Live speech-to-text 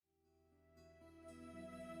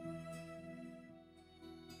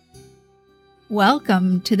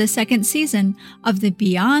Welcome to the second season of the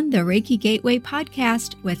Beyond the Reiki Gateway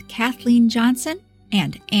podcast with Kathleen Johnson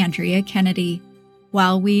and Andrea Kennedy.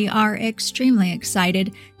 While we are extremely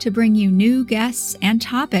excited to bring you new guests and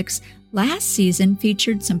topics, last season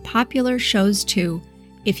featured some popular shows too.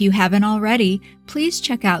 If you haven't already, please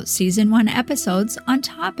check out Season 1 episodes on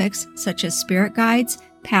topics such as spirit guides,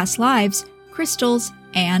 past lives, crystals,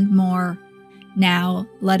 and more. Now,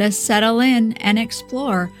 let us settle in and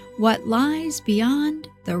explore what lies beyond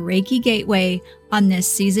the Reiki Gateway on this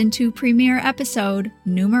Season 2 premiere episode,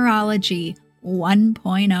 Numerology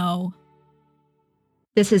 1.0.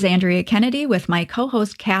 This is Andrea Kennedy with my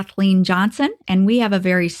co-host Kathleen Johnson, and we have a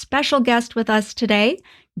very special guest with us today,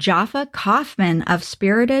 Jofa Kauffman of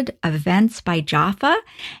Spirited Events by Jofa,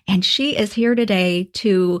 and she is here today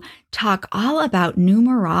to talk all about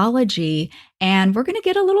numerology, and we're going to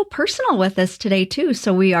get a little personal with us today too,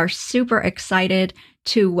 so we are super excited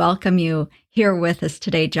to welcome you here with us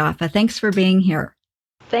today, Jofa. Thanks for being here.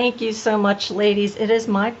 Thank you so much, ladies. It is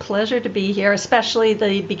my pleasure to be here, especially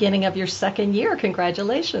the beginning of your second year.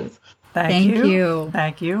 Congratulations. Thank you.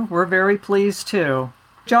 Thank you. We're very pleased too.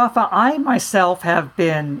 Jofa, I myself have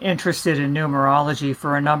been interested in numerology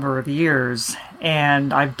for a number of years,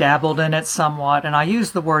 and I've dabbled in it somewhat, and I use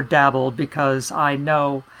the word dabbled because I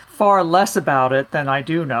know far less about it than I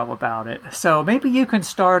do know about it. So maybe you can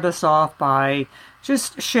start us off by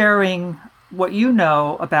just sharing what you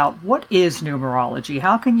know about what is numerology.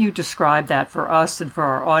 How can you describe that for us and for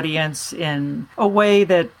our audience in a way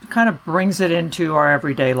that kind of brings it into our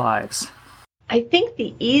everyday lives? I think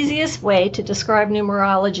the easiest way to describe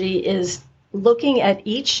numerology is looking at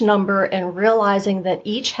each number and realizing that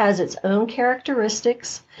each has its own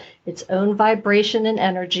characteristics, its own vibration and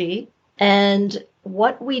energy. And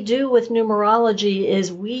what we do with numerology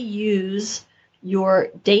is we use your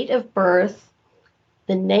date of birth,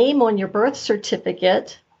 the name on your birth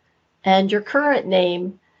certificate, and your current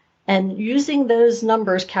name, and using those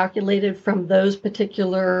numbers calculated from those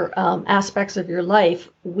particular aspects of your life,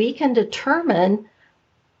 we can determine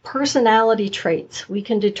personality traits. We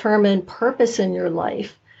can determine purpose in your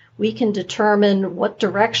life. We can determine what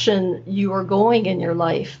direction you are going in your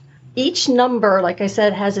life. Each number, like I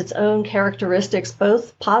said, has its own characteristics,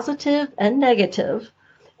 both positive and negative,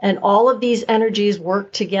 and all of these energies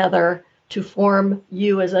work together to form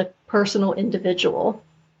you as a personal individual.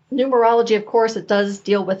 Numerology, of course, it does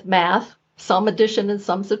deal with math, some addition and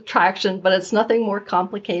some subtraction, but it's nothing more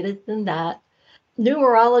complicated than that.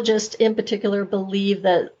 Numerologists in particular believe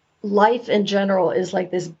that life in general is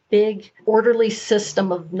like this big orderly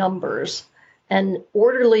system of numbers, and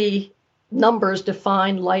orderly numbers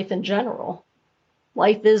define life in general.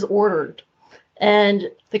 Life is ordered. And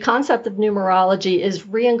the concept of numerology is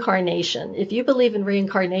reincarnation. If you believe in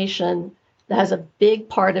reincarnation, that has a big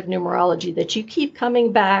part of numerology, that you keep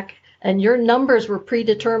coming back and your numbers were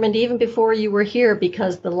predetermined even before you were here,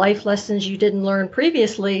 because the life lessons you didn't learn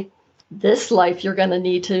previously, this life you're going to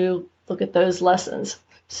need to look at those lessons.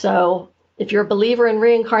 So if you're a believer in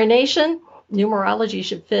reincarnation, numerology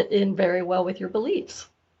should fit in very well with your beliefs.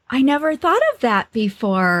 I never thought of that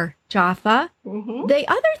before, Jofa. Mm-hmm. The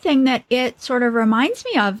other thing that it sort of reminds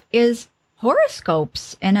me of is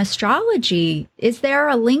horoscopes and astrology. Is there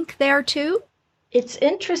a link there too? It's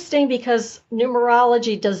interesting because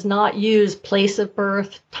numerology does not use place of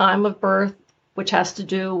birth, time of birth, which has to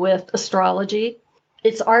do with astrology.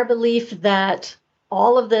 It's our belief that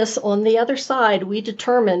all of this on the other side, we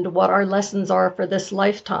determined what our lessons are for this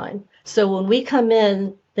lifetime. So when we come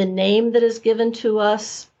in, the name that is given to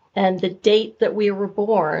us and the date that we were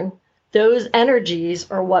born, those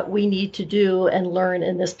energies are what we need to do and learn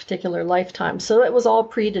in this particular lifetime. So it was all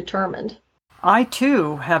predetermined. I,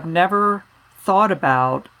 too, have never thought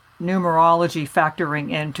about numerology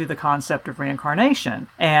factoring into the concept of reincarnation.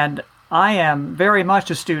 And I am very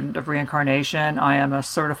much a student of reincarnation. I am a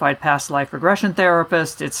certified past life regression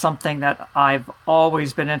therapist. It's something that I've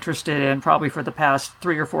always been interested in, probably for the past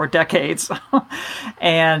 3 or 4 decades.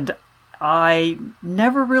 And I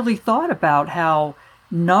never really thought about how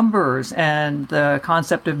numbers and the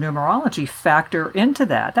concept of numerology factor into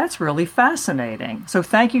that. That's really fascinating. So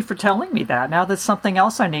thank you for telling me that. Now that's something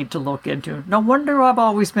else I need to look into. No wonder I've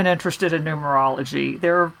always been interested in numerology.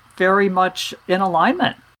 They're very much in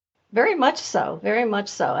alignment. Very much so. Very much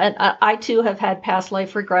so. And I too have had past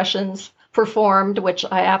life regressions performed, which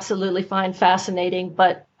I absolutely find fascinating.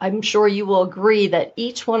 But I'm sure you will agree that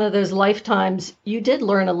each one of those lifetimes, you did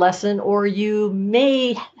learn a lesson, or you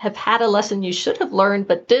may have had a lesson you should have learned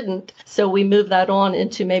but didn't. So we move that on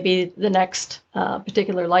into maybe the next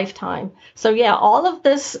particular lifetime. So yeah, all of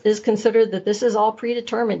this is considered that this is all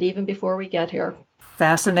predetermined even before we get here.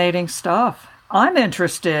 Fascinating stuff. I'm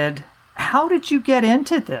interested, how did you get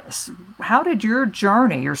into this? How did your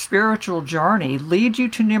journey, your spiritual journey, lead you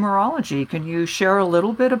to numerology? Can you share a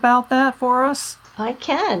little bit about that for us? I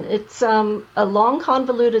can. It's a long,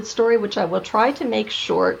 convoluted story, which I will try to make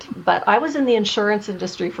short, but I was in the insurance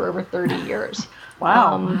industry for over 30 years.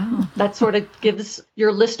 Wow. That sort of gives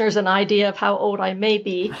your listeners an idea of how old I may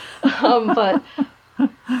be. But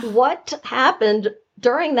what happened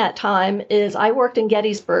during that time is I worked in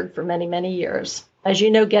Gettysburg for many, many years. As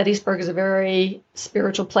you know, Gettysburg is a very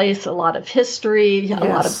spiritual place, a lot of history, a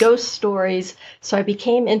lot of ghost stories. So I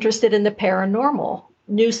became interested in the paranormal.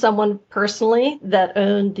 Knew someone personally that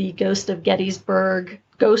owned the Ghost of Gettysburg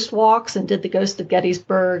Ghost Walks and did the Ghost of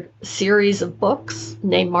Gettysburg series of books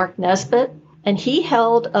named Mark Nesbitt. And he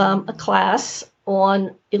held a class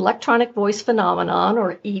on electronic voice phenomenon,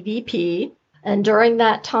 or EVP. And during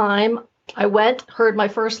that time, I went, heard my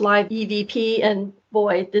first live EVP, and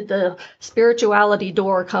boy, did the spirituality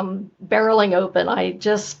door come barreling open. I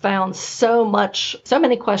just found so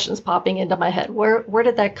many questions popping into my head. Where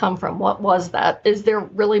did that come from? What was that? Is there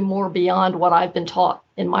really more beyond what I've been taught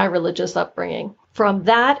in my religious upbringing? From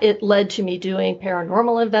that, it led to me doing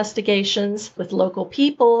paranormal investigations with local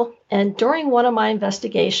people. And during one of my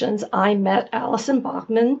investigations, I met Allison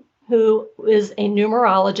Bachman, who is a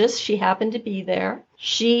numerologist. She happened to be there.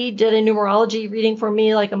 She did a numerology reading for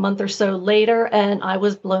me like a month or so later, and I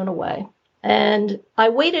was blown away. And I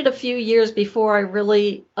waited a few years before I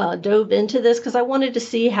really dove into this because I wanted to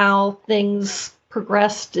see how things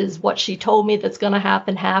progressed. Is what she told me that's going to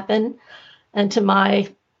happen. And to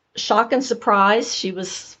my shock and surprise, she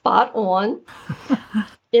was spot on.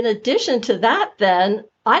 In addition to that, then,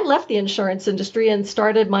 I left the insurance industry and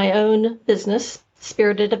started my own business,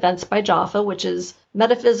 Spirited Events by Jofa, which is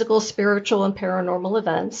metaphysical, spiritual, and paranormal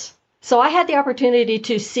events. So I had the opportunity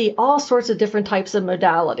to see all sorts of different types of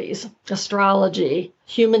modalities: astrology,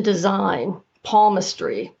 human design,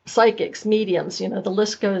 palmistry, psychics, mediums, the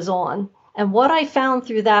list goes on. And what I found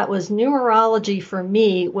through that was numerology for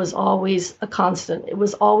me was always a constant. It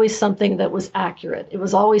was always something that was accurate. It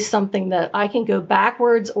was always something that I can go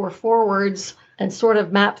backwards or forwards and sort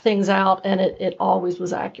of map things out, and it always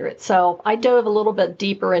was accurate. So I dove a little bit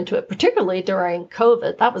deeper into it, particularly during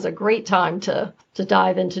COVID. That was a great time to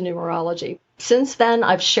dive into numerology. Since then,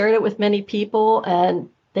 I've shared it with many people, and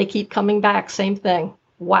they keep coming back, same thing.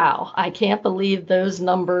 Wow, I can't believe those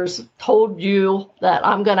numbers told you that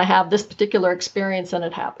I'm going to have this particular experience, and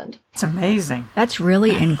it happened. It's amazing. That's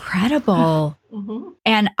really incredible. Mm-hmm.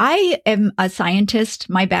 And I am a scientist.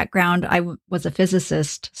 My background, I was a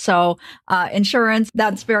physicist. So insurance,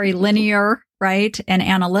 that's very linear, right? And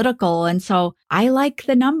analytical. And so I like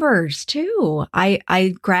the numbers too.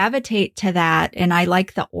 I gravitate to that, and I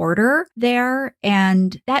like the order there.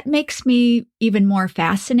 And that makes me even more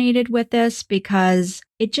fascinated with this because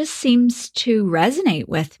it just seems to resonate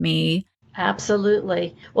with me.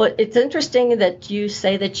 Absolutely. Well, it's interesting that you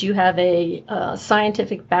say that you have a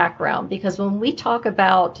scientific background, because when we talk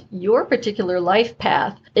about your particular life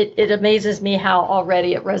path, it amazes me how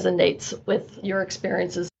already it resonates with your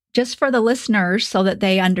experiences. Just for the listeners so that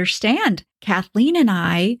they understand, Kathleen and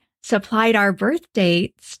I supplied our birth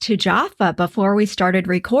dates to Jofa before we started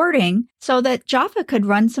recording so that Jofa could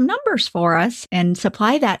run some numbers for us and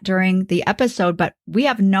supply that during the episode. But we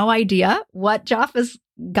have no idea what Jofa's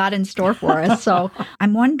got in store for us. So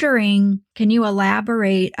I'm wondering, can you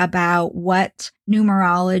elaborate about what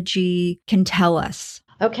numerology can tell us?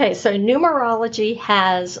 Okay, so numerology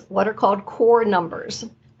has what are called core numbers.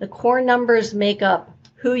 The core numbers make up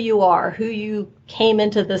who you are, who you came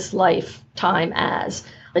into this lifetime as.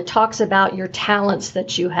 It talks about your talents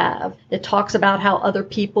that you have. It talks about how other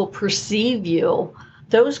people perceive you.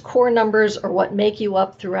 Those core numbers are what make you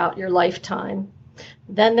up throughout your lifetime.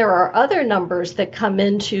 Then there are other numbers that come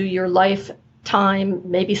into your lifetime,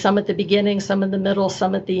 maybe some at the beginning, some in the middle,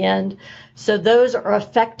 some at the end. So those are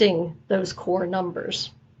affecting those core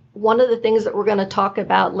numbers. One of the things that we're going to talk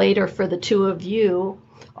about later for the two of you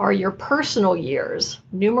are your personal years.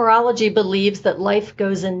 Numerology believes that life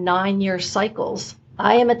goes in 9-year cycles.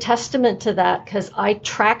 I am a testament to that because I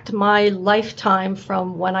tracked my lifetime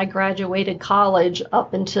from when I graduated college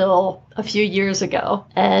up until a few years ago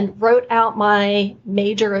and wrote out my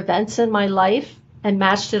major events in my life and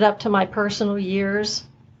matched it up to my personal years.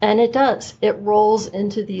 And it does. It rolls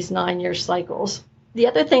into these 9-year cycles. The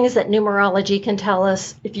other thing is that numerology can tell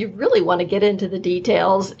us, if you really want to get into the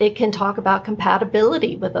details, it can talk about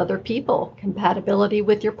compatibility with other people, compatibility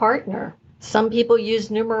with your partner, Some people use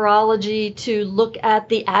numerology to look at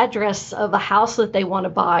the address of a house that they want to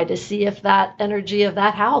buy to see if that energy of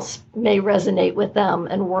that house may resonate with them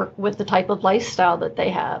and work with the type of lifestyle that they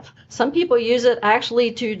have. Some people use it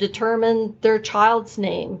actually to determine their child's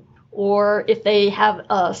name, or if they have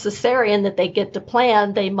a cesarean that they get to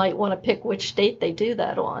plan, they might want to pick which date they do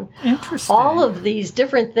that on. Interesting. All of these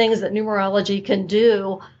different things that numerology can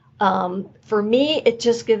do. For me, it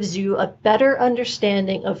just gives you a better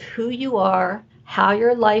understanding of who you are, how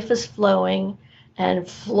your life is flowing, and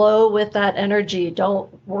flow with that energy. Don't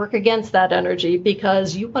work against that energy,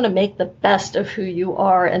 because you want to make the best of who you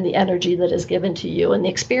are and the energy that is given to you and the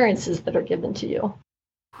experiences that are given to you.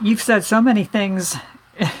 You've said so many things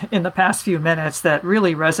in the past few minutes that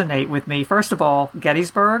really resonate with me. First of all,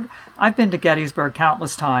 Gettysburg. I've been to Gettysburg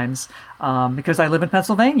countless times because I live in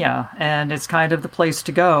Pennsylvania, and it's kind of the place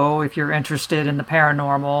to go if you're interested in the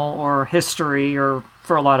paranormal or history or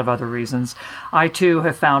for a lot of other reasons. I too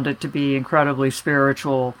have found it to be incredibly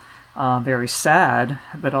spiritual, very sad,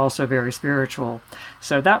 but also very spiritual.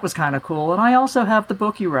 So that was kind of cool. And I also have the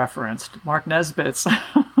book you referenced, Mark Nesbitt's.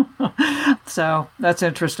 So that's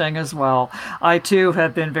interesting as well. I too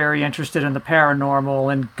have been very interested in the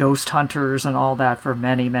paranormal and ghost hunters and all that for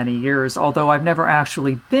many, many years, although I've never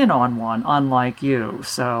actually been on one, unlike you.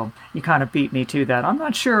 So you kind of beat me to that. I'm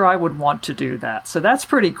not sure I would want to do that. So that's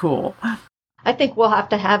pretty cool. I think we'll have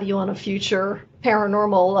to have you on a future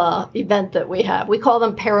paranormal event that we have. We call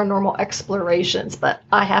them paranormal explorations, but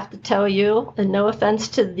I have to tell you, and no offense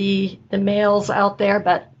to the males out there,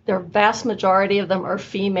 but the vast majority of them are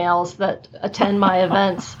females that attend my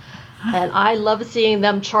events. And I love seeing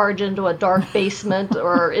them charge into a dark basement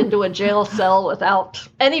or into a jail cell without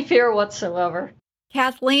any fear whatsoever.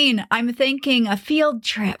 Kathleen, I'm thinking a field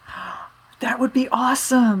trip. That would be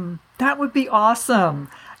awesome. That would be awesome.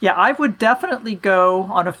 Yeah, I would definitely go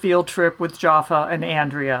on a field trip with Jofa and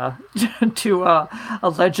Andrea to a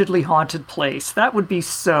allegedly haunted place. That would be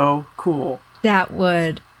so cool. That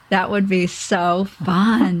would be so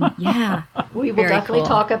fun. Yeah. We will definitely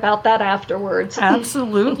talk about that afterwards.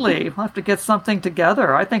 Absolutely. We'll have to get something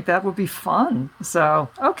together. I think that would be fun. So,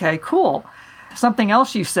 okay, cool. Something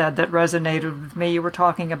else you said that resonated with me, you were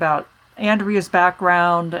talking about Andrea's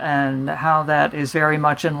background and how that is very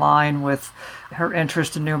much in line with her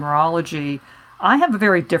interest in numerology. I have a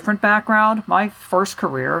very different background. My first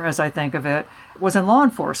career, as I think of it, was in law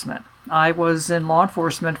enforcement. I was in law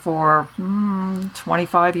enforcement for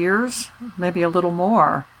 25 years, maybe a little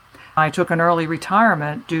more. I took an early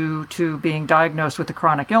retirement due to being diagnosed with a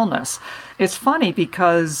chronic illness. It's funny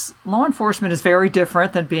because law enforcement is very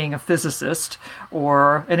different than being a physicist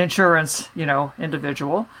or an insurance,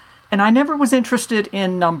 individual. And I never was interested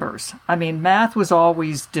in numbers. I mean, math was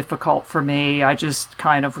always difficult for me. I just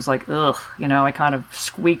kind of was like, ugh, I kind of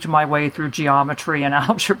squeaked my way through geometry and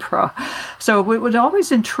algebra. So it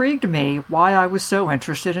always intrigued me why I was so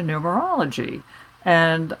interested in numerology.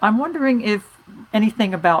 And I'm wondering if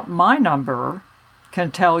anything about my number can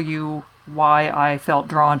tell you why I felt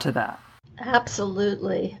drawn to that.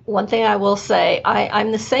 Absolutely. One thing I will say,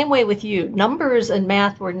 I'm the same way with you. Numbers and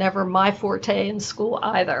math were never my forte in school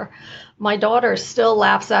either. My daughter still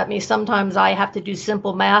laughs at me. Sometimes I have to do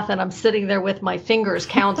simple math and I'm sitting there with my fingers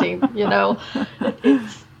counting,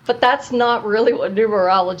 But that's not really what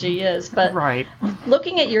numerology is. But right.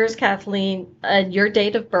 Looking at yours, Kathleen, and your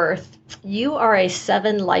date of birth, you are a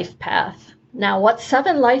 7 life path. Now, what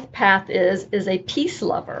 7 life path is a peace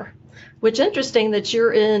lover. Which interesting that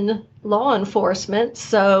you're in law enforcement.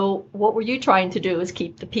 So what were you trying to do is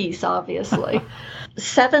keep the peace, obviously.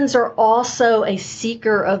 7s are also a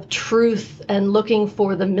seeker of truth and looking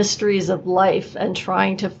for the mysteries of life and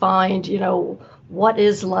trying to find, what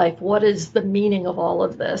is life? What is the meaning of all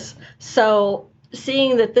of this? So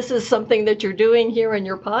seeing that this is something that you're doing here in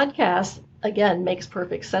your podcast, again, makes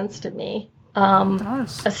perfect sense to me. A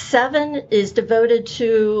 7 is devoted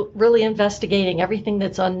to really investigating everything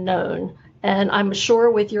that's unknown. And I'm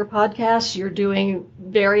sure with your podcast, you're doing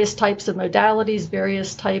various types of modalities,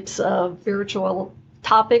 various types of spiritual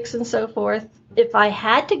topics and so forth. If I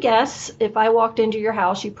had to guess, if I walked into your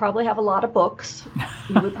house, you probably have a lot of books.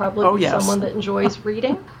 You would probably be someone that enjoys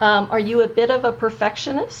reading. Are you a bit of a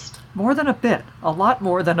perfectionist? More than a bit. A lot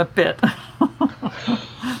more than a bit.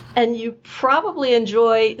 And you probably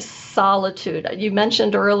enjoy solitude. You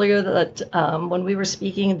mentioned earlier that when we were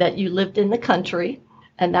speaking that you lived in the country,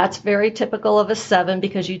 and that's very typical of a 7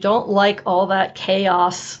 because you don't like all that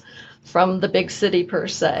chaos from the big city per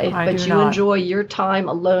se. But you enjoy your time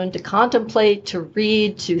alone to contemplate, to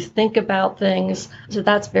read, to think about things. So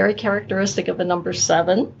that's very characteristic of a number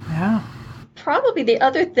 7. Yeah. Probably the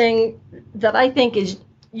other thing that I think is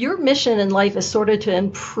your mission in life is sort of to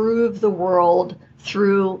improve the world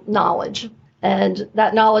through knowledge. And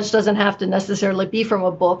that knowledge doesn't have to necessarily be from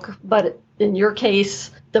a book, but in your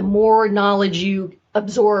case, the more knowledge you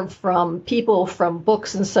absorb from people, from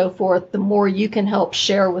books and so forth, the more you can help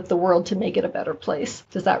share with the world to make it a better place.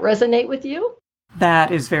 Does that resonate with you?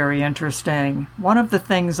 That is very interesting. One of the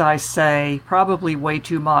things I say, probably way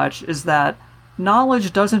too much, is that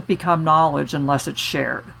knowledge doesn't become knowledge unless it's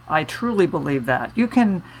shared. I truly believe that. You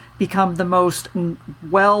can become the most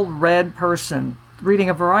well-read person, reading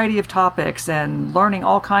a variety of topics and learning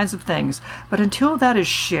all kinds of things, but until that is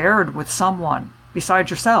shared with someone besides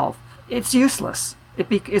yourself, it's useless.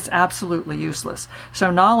 It's absolutely useless.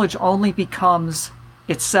 So knowledge only becomes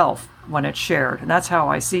itself when it's shared, and that's how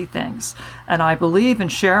I see things. And I believe in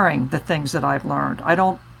sharing the things that I've learned. I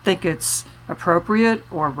don't think it's appropriate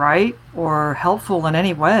or right or helpful in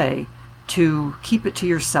any way to keep it to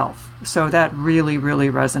yourself. So that really, really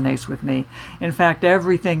resonates with me. In fact,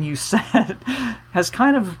 everything you said has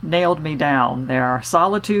kind of nailed me down there.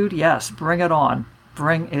 Solitude, yes, bring it on.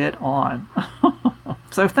 Bring it on.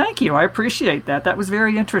 So thank you. I appreciate that. That was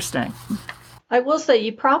very interesting. I will say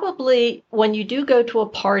you probably, when you do go to a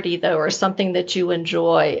party, though, or something that you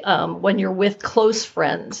enjoy, when you're with close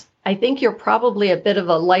friends, I think you're probably a bit of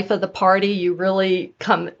a life of the party. You really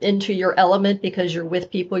come into your element because you're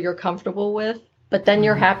with people you're comfortable with, but then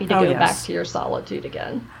you're happy to go back to your solitude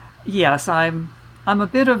again. Yes, I'm a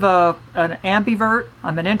bit of an ambivert.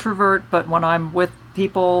 I'm an introvert, but when I'm with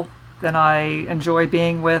people that I enjoy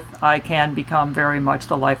being with, I can become very much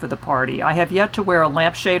the life of the party. I have yet to wear a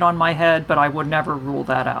lampshade on my head, but I would never rule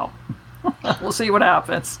that out. We'll see what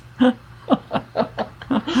happens.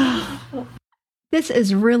 This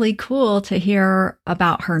is really cool to hear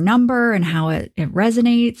about her number and how it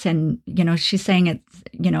resonates. And, she's saying it's,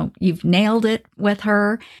 you've nailed it with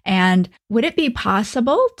her. And would it be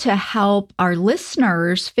possible to help our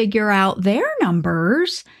listeners figure out their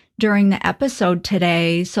numbers during the episode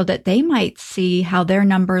today so that they might see how their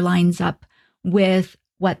number lines up with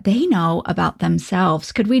what they know about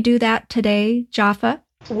themselves? Could we do that today, Jofa?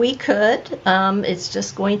 We could. It's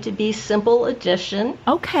just going to be simple addition.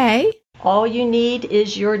 Okay. All you need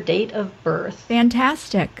is your date of birth.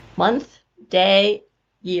 Fantastic. Month, day,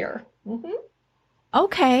 year. Mm-hmm.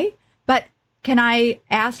 Okay. But can I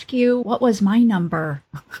ask you, what was my number?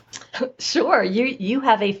 Sure. You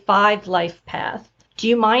have a 5 life path. Do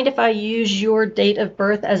you mind if I use your date of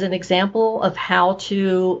birth as an example of how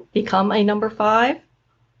to become a number 5?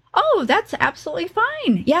 Oh, that's absolutely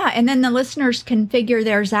fine. Yeah. And then the listeners can figure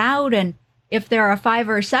theirs out. And if they're a 5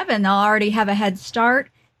 or a 7, they'll already have a head start.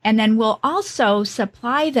 And then we'll also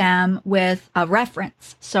supply them with a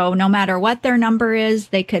reference. So no matter what their number is,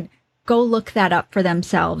 they could go look that up for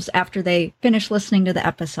themselves after they finish listening to the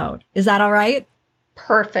episode. Is that all right?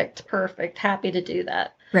 Perfect. Happy to do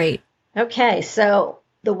that. Great. Okay, so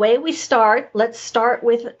the way we start, let's start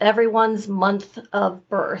with everyone's month of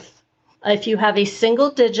birth. If you have a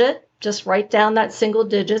single digit, just write down that single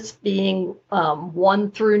digits being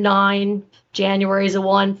 1 through 9. January is a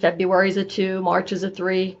 1, February is a 2, March is a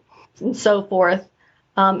 3, and so forth.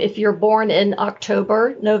 If you're born in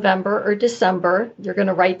October, November, or December, you're going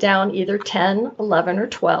to write down either 10, 11, or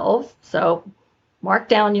 12. So mark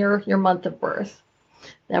down your month of birth.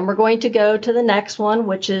 Then we're going to go to the next one,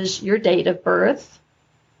 which is your date of birth,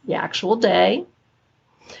 the actual day.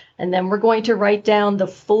 And then we're going to write down the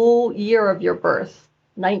full year of your birth,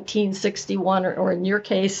 1961, or in your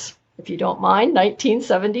case, if you don't mind,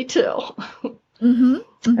 1972. Mm-hmm.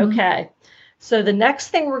 Mm-hmm. Okay. So the next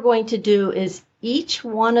thing we're going to do is each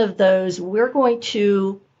one of those, we're going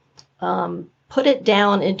to put it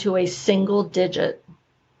down into a single digit.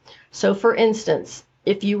 So for instance,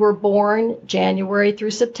 if you were born January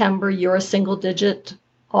through September, you're a single digit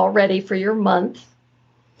already for your month.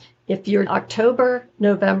 If you're October,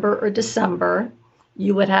 November, or December,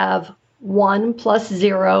 you would have 1 plus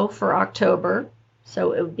 0 for October.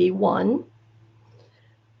 So it would be 1.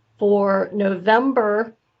 For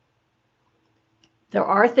November, there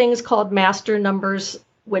are things called master numbers,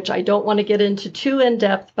 which I don't want to get into too in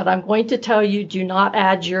depth, but I'm going to tell you, do not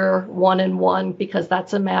add your 1 and 1 because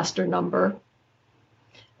that's a master number.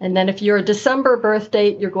 And then if you're a December birth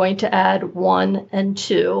date, you're going to add 1 and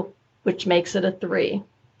 2, which makes it a 3.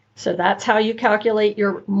 So that's how you calculate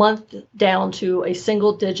your month down to a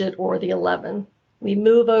single digit or the 11. We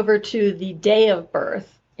move over to the day of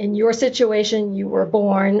birth. In your situation, you were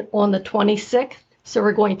born on the 26th. So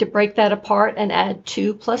we're going to break that apart and add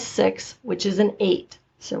 2 plus 6, which is an 8.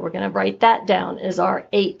 So we're going to write that down as our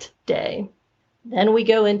 8th day. Then we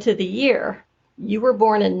go into the year. You were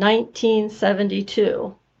born in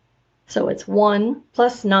 1972. So it's 1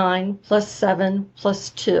 plus 9 plus 7 plus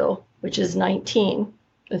 2, which is 19.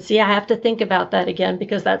 And see, I have to think about that again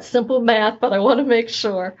because that's simple math, but I want to make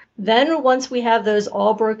sure. Then once we have those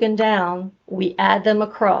all broken down, we add them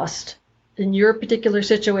across. In your particular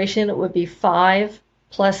situation, it would be 5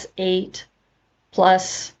 plus 8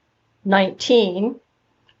 plus 19,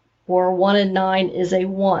 or 1 and 9 is a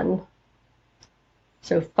 1.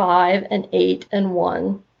 So 5 and 8 and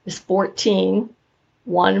 1 is 14.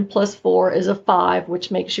 1 plus 4 is a 5, which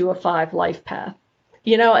makes you a 5 life path.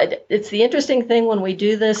 You know, it's the interesting thing when we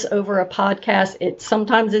do this over a podcast, it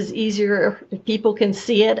sometimes is easier if people can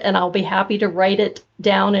see it, and I'll be happy to write it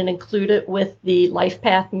down and include it with the life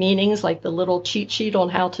path meanings, like the little cheat sheet on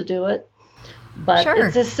how to do it. But Sure.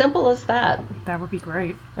 It's as simple as that. That would be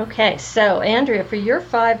great. Okay, so Andrea, for your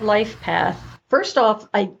 5 life path, first off,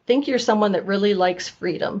 I think you're someone that really likes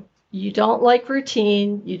freedom. You don't like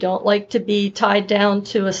routine. You don't like to be tied down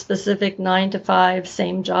to a specific 9 to 5,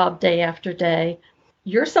 same job day after day.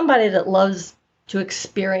 You're somebody that loves to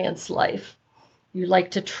experience life. You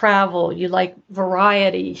like to travel. You like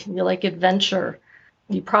variety. You like adventure.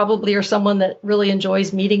 You probably are someone that really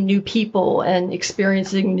enjoys meeting new people and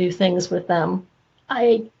experiencing new things with them.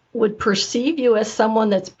 I would perceive you as someone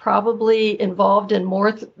that's probably involved in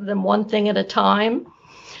more than one thing at a time.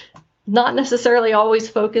 Not necessarily always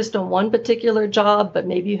focused on one particular job, but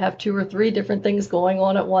maybe you have 2 or 3 different things going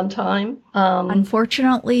on at one time.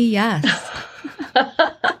 Unfortunately, yes.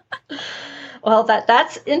 Well,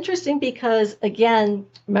 that's interesting because, again,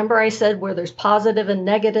 remember I said where there's positive and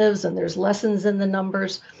negatives and there's lessons in the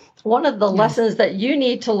numbers. One of the lessons that you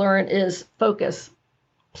need to learn is focus,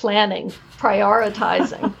 planning,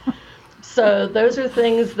 prioritizing. So those are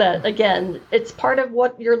things that, again, it's part of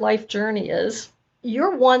what your life journey is.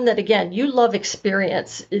 You're one that, again, you love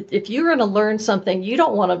experience. If you're going to learn something, you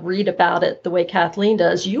don't want to read about it the way Kathleen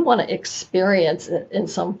does. You want to experience it in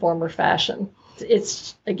some form or fashion.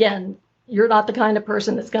 It's, again, you're not the kind of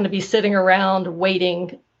person that's going to be sitting around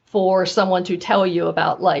waiting for someone to tell you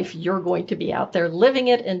about life. You're going to be out there living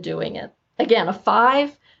it and doing it. Again, a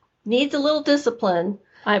 5 needs a little discipline.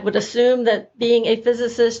 I would assume that being a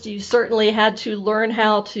physicist, you certainly had to learn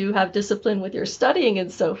how to have discipline with your studying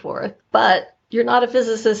and so forth. But you're not a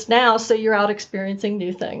physicist now, so you're out experiencing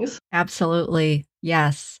new things. Absolutely.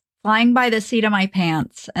 Yes. Flying by the seat of my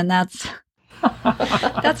pants. And that's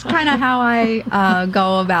kind of how I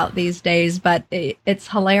go about these days. But it's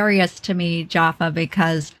hilarious to me, Jofa,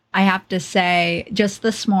 because I have to say, just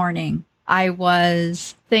this morning, I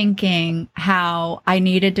was thinking how I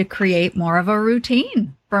needed to create more of a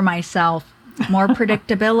routine for myself, more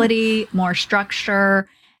predictability, more structure.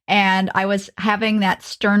 And I was having that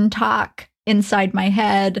stern talk inside my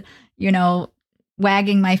head,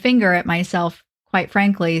 wagging my finger at myself, quite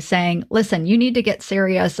frankly, saying, listen, you need to get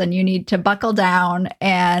serious and you need to buckle down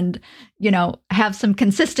and, have some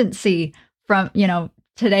consistency from,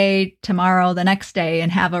 today, tomorrow, the next day,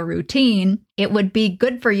 and have a routine. It would be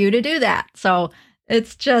good for you to do that. So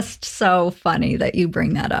it's just so funny that you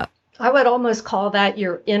bring that up. I would almost call that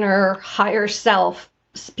your inner higher self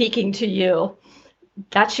speaking to you.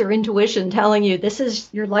 That's your intuition telling you this is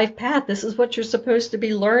your life path. This is what you're supposed to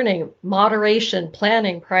be learning. Moderation,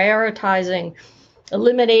 planning, prioritizing,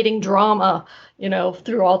 eliminating drama,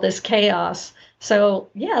 through all this chaos. So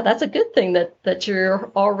yeah, that's a good thing that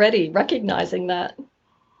you're already recognizing that.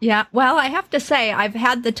 Yeah. Well, I have to say, I've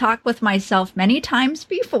had the talk with myself many times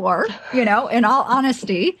before, in all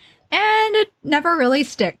honesty, and it never really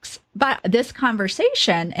sticks. But this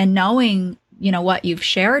conversation and knowing, what you've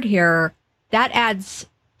shared here, that adds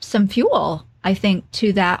some fuel, I think,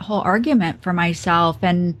 to that whole argument for myself.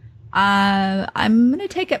 And I'm going to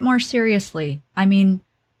take it more seriously. I mean,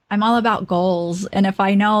 I'm all about goals. And if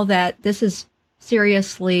I know that this is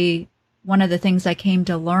seriously one of the things I came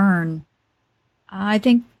to learn, I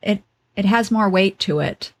think it has more weight to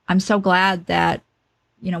it. I'm so glad that,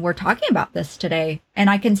 we're talking about this today. And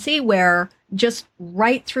I can see where just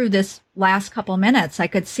right through this last couple minutes, I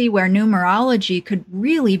could see where numerology could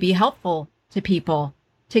really be helpful to people,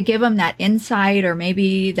 to give them that insight or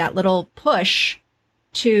maybe that little push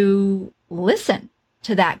to listen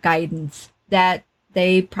to that guidance that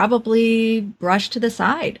they probably brush to the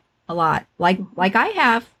side a lot, like I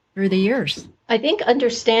have through the years. I think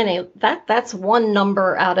understanding that's one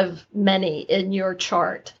number out of many in your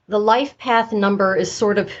chart. The life path number is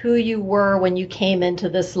sort of who you were when you came into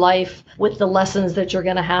this life with the lessons that you're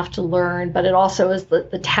going to have to learn, but it also is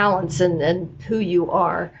the talents and who you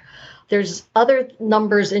are. There's other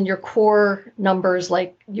numbers in your core numbers,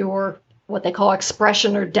 like your what they call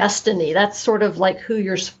expression or destiny. That's sort of like who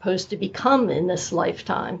you're supposed to become in this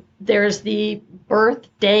lifetime. There's the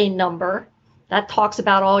birthday number. That talks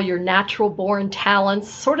about all your natural born talents,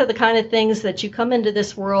 sort of the kind of things that you come into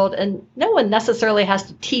this world and no one necessarily has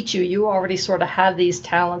to teach you. You already sort of have these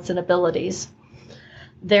talents and abilities.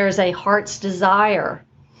 There's a heart's desire.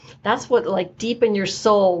 That's what, like, deep in your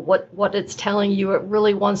soul, what it's telling you it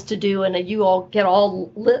really wants to do, and you all get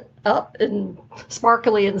all lit up and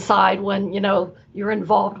sparkly inside when, you're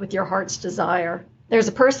involved with your heart's desire. There's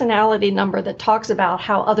a personality number that talks about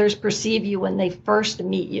how others perceive you when they first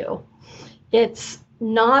meet you. It's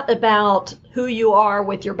not about who you are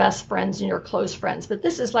with your best friends and your close friends, but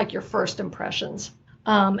this is like your first impressions.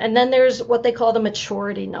 And then there's what they call the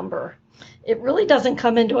maturity number. It really doesn't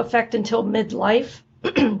come into effect until midlife,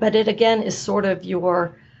 but it again is sort of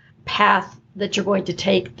your path that you're going to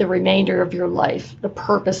take the remainder of your life, the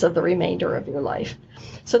purpose of the remainder of your life.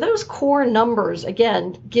 So those core numbers,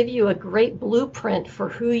 again, give you a great blueprint for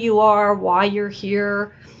who you are, why you're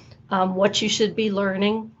here, what you should be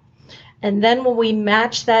learning. And then when we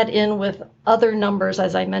match that in with other numbers,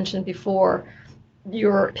 as I mentioned before,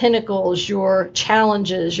 your pinnacles, your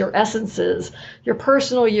challenges, your essences, your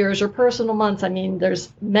personal years, your personal months. I mean,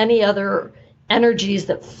 there's many other energies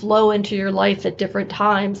that flow into your life at different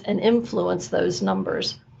times and influence those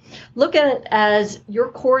numbers. Look at it as your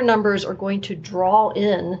core numbers are going to draw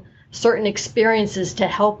in certain experiences to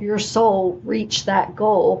help your soul reach that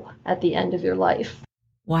goal at the end of your life.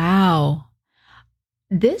 Wow.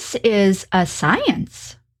 This is a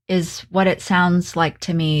science, is what it sounds like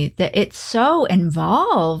to me, that it's so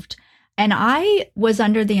involved. And I was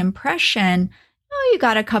under the impression, you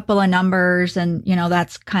got a couple of numbers and,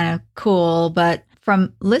 that's kind of cool. But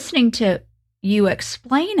from listening to you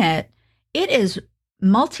explain it, it is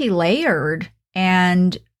multi-layered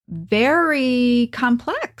and very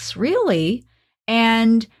complex, really.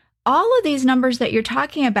 And all of these numbers that you're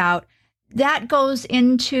talking about, that goes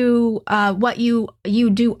into what you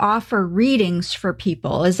do offer readings for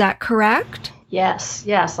people. Is that correct? Yes.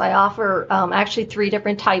 I offer actually 3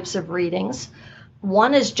 different types of readings.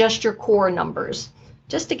 One is just your core numbers,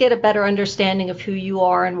 just to get a better understanding of who you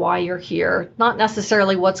are and why you're here, not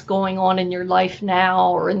necessarily what's going on in your life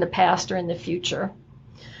now or in the past or in the future.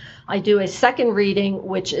 I do a second reading,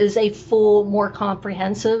 which is a full, more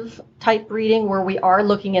comprehensive type reading where we are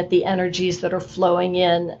looking at the energies that are flowing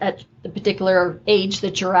in at the particular age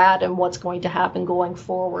that you're at and what's going to happen going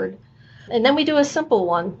forward. And then we do a simple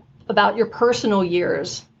one about your personal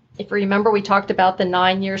years. If you remember, we talked about the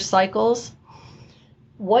 9-year cycles.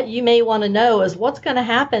 What you may want to know is what's going to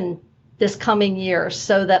happen this coming year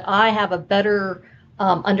so that I have a better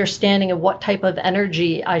understanding of what type of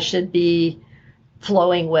energy I should be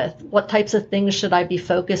flowing with. What types of things should I be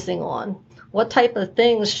focusing on? What type of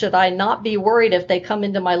things should I not be worried if they come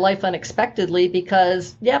into my life unexpectedly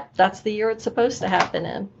because, that's the year it's supposed to happen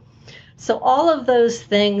in. So all of those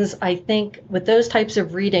things, I think, with those types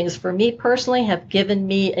of readings, for me personally, have given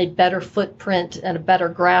me a better footprint and a better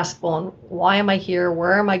grasp on why am I here?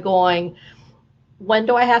 Where am I going? When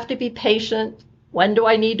do I have to be patient? When do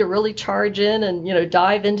I need to really charge in and,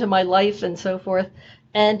 dive into my life and so forth?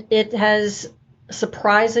 And it has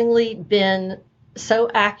surprisingly been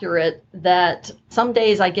so accurate that some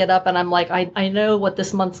days I get up and I'm like, I know what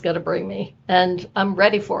this month's going to bring me and I'm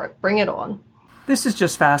ready for it. Bring it on. This is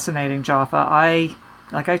just fascinating, Jofa.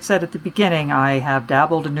 Like I said at the beginning, I have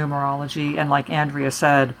dabbled in numerology, and like Andrea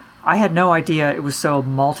said, I had no idea it was so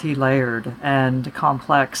multi-layered and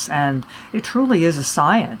complex, and it truly is a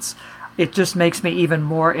science. It just makes me even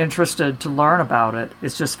more interested to learn about it.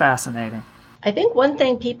 It's just fascinating. I think one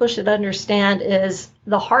thing people should understand is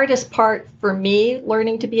the hardest part for me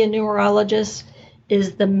learning to be a numerologist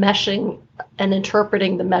is the meshing and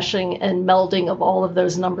interpreting the meshing and melding of all of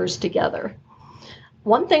those numbers together.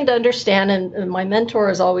 One thing to understand, and my mentor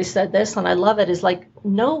has always said this, and I love it, is like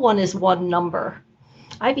no one is one number.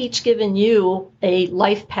 I've each given you a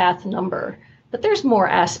life path number, but there's more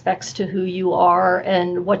aspects to who you are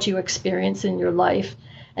and what you experience in your life.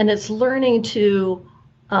 And it's learning to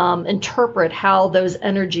interpret how those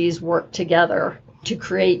energies work together to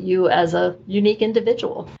create you as a unique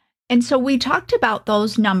individual. And so we talked about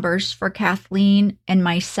those numbers for Kathleen and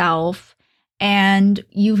myself, and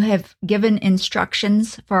you have given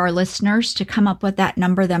instructions for our listeners to come up with that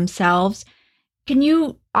number themselves. Can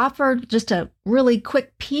you offer just a really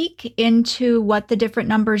quick peek into what the different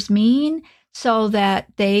numbers mean so that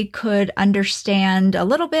they could understand a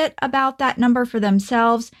little bit about that number for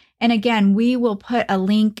themselves? And again, we will put a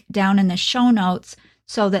link down in the show notes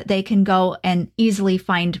so that they can go and easily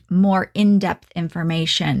find more in-depth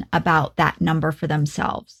information about that number for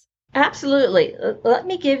themselves. Absolutely. Let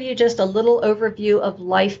me give you just a little overview of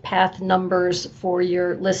life path numbers for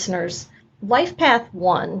your listeners. Life path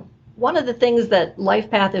 1. One of the things that life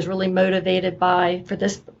path is really motivated by for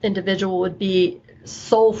this individual would be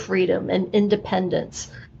soul freedom and independence.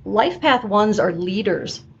 Life path 1s are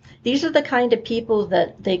leaders. These are the kind of people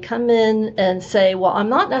that they come in and say, well, I'm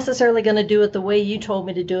not necessarily going to do it the way you told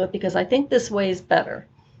me to do it because I think this way is better.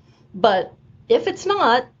 But if it's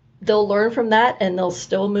not, they'll learn from that and they'll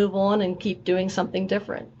still move on and keep doing something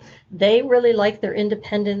different. They really like their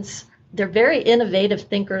independence. They're very innovative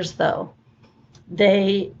thinkers, though.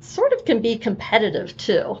 They sort of can be competitive,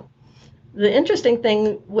 too. The interesting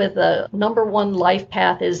thing with a number 1 life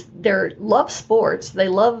path is they love sports. They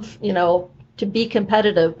love, to be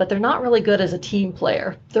competitive, but they're not really good as a team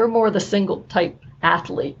player. They're more the single type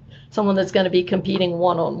athlete, someone that's going to be competing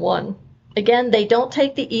one-on-one. Again, they don't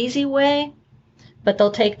take the easy way, but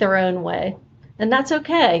they'll take their own way. And that's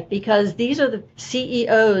okay, because these are the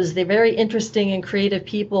CEOs, the very interesting and creative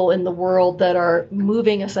people in the world that are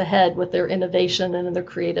moving us ahead with their innovation and their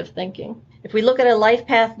creative thinking. If we look at a life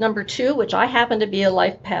path number 2, which I happen to be a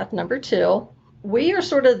life path number 2, we are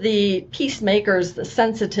sort of the peacemakers, the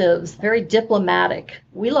sensitives, very diplomatic.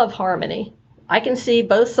 We love harmony. I can see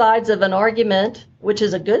both sides of an argument, which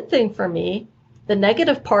is a good thing for me. The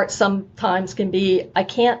negative part sometimes can be, I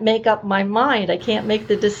can't make up my mind. I can't make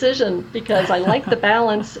the decision because I like the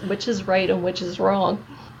balance, which is right and which is wrong.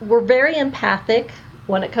 We're very empathic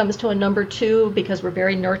when it comes to a number 2 because we're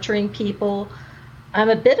very nurturing people. I'm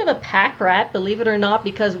a bit of a pack rat, believe it or not,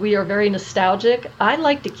 because we are very nostalgic. I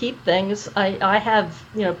like to keep things. I have,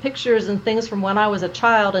 pictures and things from when I was a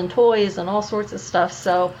child and toys and all sorts of stuff.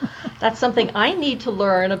 So that's something I need to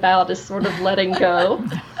learn about, is sort of letting go.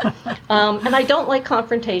 And I don't like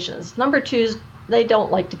confrontations. Number 2s, they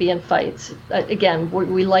don't like to be in fights. Again,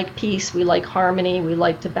 we like peace. We like harmony. We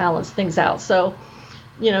like to balance things out. So,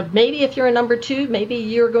 maybe if you're a number 2, maybe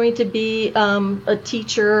you're going to be a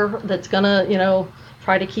teacher that's going to,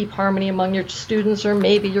 try to keep harmony among your students, or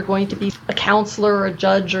maybe you're going to be a counselor or a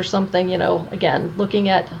judge or something, again, looking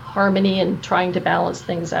at harmony and trying to balance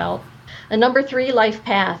things out. A number 3 life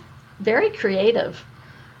path, very creative,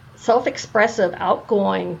 self-expressive,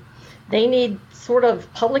 outgoing. They need sort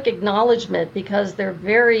of public acknowledgement because they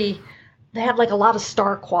have like a lot of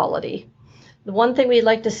star quality. The one thing we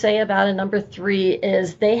like to say about a number 3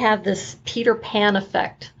 is they have this Peter Pan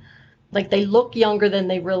effect. Like they look younger than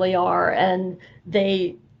they really are, and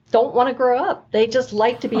they don't want to grow up. They just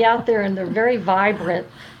like to be out there, and they're very vibrant.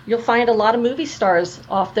 You'll find a lot of movie stars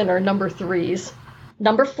often are number 3s.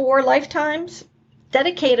 Number 4 lifetimes,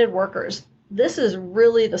 dedicated workers. This is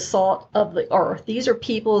really the salt of the earth. These are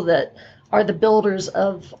people that are the builders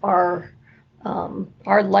of our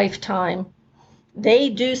lifetime. They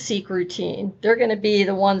do seek routine. They're going to be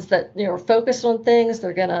the ones that are focused on things.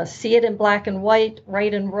 They're going to see it in black and white,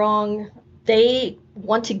 right and wrong. They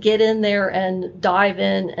want to get in there and dive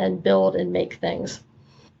in and build and make things.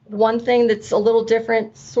 One thing that's a little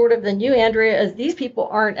different sort of than you, Andrea, is these people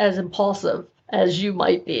aren't as impulsive as you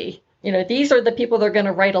might be. These are the people that are going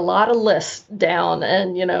to write a lot of lists down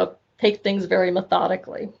and, take things very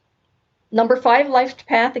methodically. Number 5 life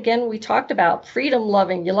path, again, we talked about freedom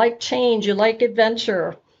loving. You like change. You like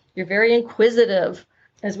adventure. You're very inquisitive.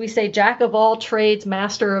 As we say, jack of all trades,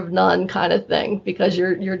 master of none kind of thing, because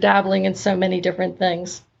you're dabbling in so many different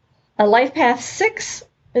things. A life path 6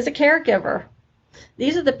 is a caregiver.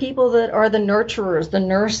 These are the people that are the nurturers, the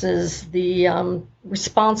nurses, the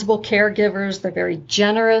responsible caregivers. They're very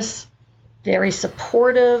generous, very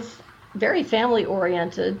supportive, very family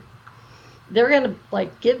oriented. They're going to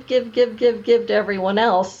give to everyone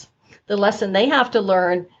else. The lesson they have to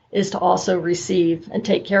learn is to also receive and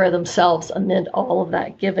take care of themselves amid all of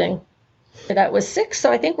that giving. That was 6.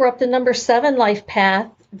 So I think we're up to number 7 life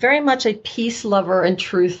path. Very much a peace lover and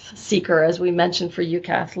truth seeker, as we mentioned for you,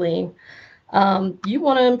 Kathleen. You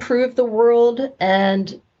want to improve the world,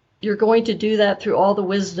 and you're going to do that through all the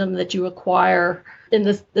wisdom that you acquire in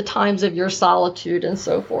the times of your solitude and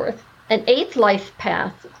so forth. An 8th life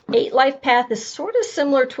path. 8 life path is sort of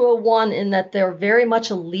similar to a 1 in that they're very much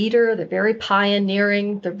a leader. They're very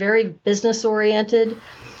pioneering. They're very business oriented.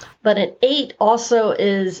 But an 8 also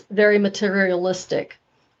is very materialistic.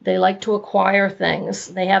 They like to acquire things.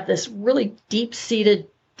 They have this really deep-seated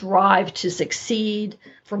drive to succeed,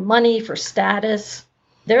 for money, for status.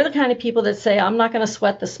 They're the kind of people that say, I'm not going to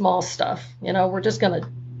sweat the small stuff. We're just going to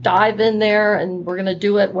dive in there and we're going to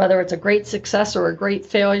do it, whether it's a great success or a great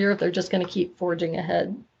failure. They're just going to keep forging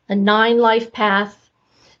ahead. A 9 life path.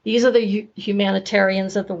 These are the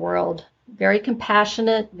humanitarians of the world. Very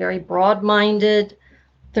compassionate, very broad-minded,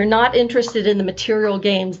 They're not interested in the material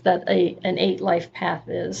gains that an 8 life path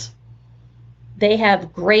is. They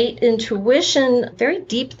have great intuition, very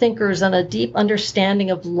deep thinkers, and a deep understanding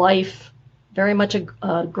of life, very much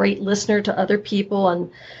a great listener to other people.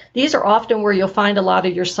 And these are often where you'll find a lot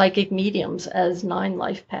of your psychic mediums as 9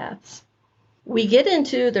 life paths. We get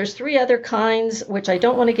into, there's 3 other kinds, which I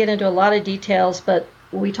don't want to get into a lot of details, but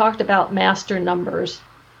we talked about master numbers.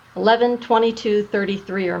 11, 22,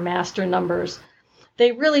 33 are master numbers.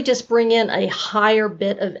 They really just bring in a higher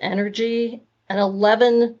bit of energy. An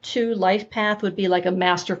 11-2 life path would be like a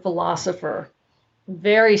master philosopher,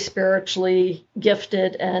 very spiritually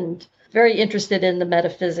gifted and very interested in the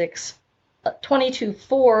metaphysics.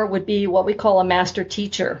 22-4 would be what we call a master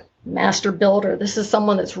teacher, master builder. This is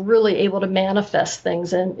someone that's really able to manifest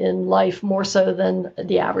things in life more so than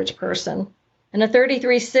the average person. And a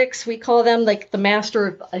 33-6, we call them like the master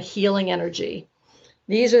of a healing energy.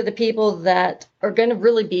 These are the people that are going to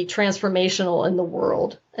really be transformational in the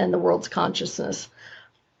world and the world's consciousness.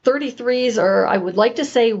 33s are, I would like to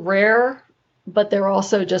say, rare, but they're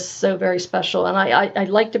also just so very special. And I'd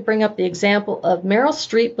like to bring up the example of Meryl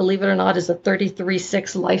Streep, believe it or not, is a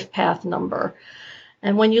 33-6 life path number.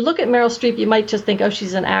 And when you look at Meryl Streep, you might just think, oh,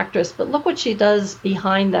 she's an actress. But look what she does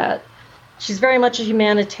behind that. She's very much a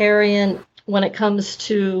humanitarian when it comes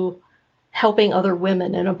to helping other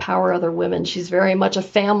women and empower other women. She's very much a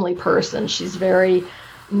family person. She's very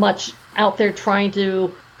much out there trying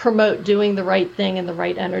to promote doing the right thing and the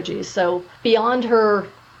right energy. So beyond her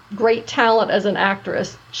great talent as an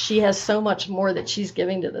actress, she has so much more that she's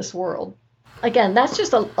giving to this world. Again, that's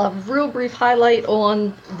just a real brief highlight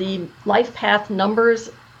on the life path numbers.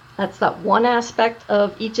 That's that one aspect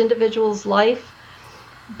of each individual's life.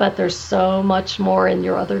 But there's so much more in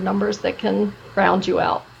your other numbers that can round you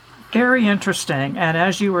out. Very interesting. And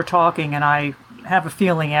as you were talking, and I have a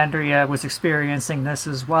feeling Andrea was experiencing this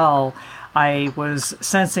as well, I was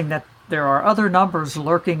sensing that there are other numbers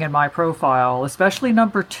lurking in my profile, especially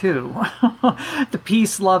number 2, the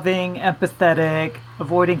peace-loving, empathetic,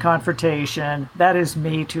 avoiding confrontation. That is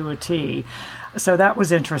me to a T. So that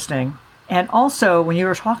was interesting. And also, when you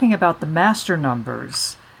were talking about the master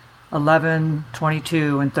numbers, 11,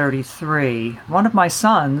 22, and 33. One of my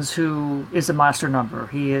sons, who is a master number,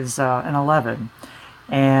 he is an 11.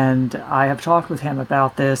 And I have talked with him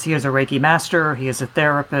about this. He is a Reiki master. He is a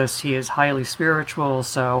therapist. He is highly spiritual.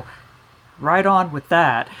 So right on with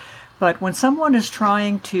that. But when someone is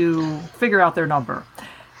trying to figure out their number,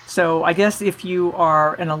 so I guess if you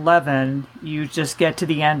are an 11, you just get to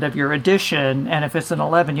the end of your addition. And if it's an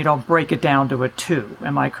 11, you don't break it down to a 2.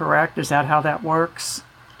 Am I correct? Is that how that works?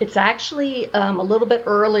 It's actually a little bit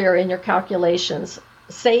earlier in your calculations.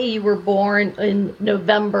 Say you were born in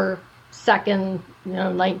November 2nd,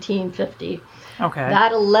 1950. Okay.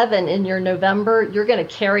 That 11 in your November, you're going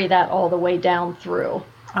to carry that all the way down through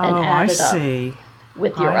and add it up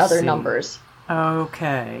with your other numbers.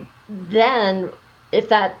 Okay. Then, if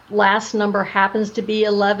that last number happens to be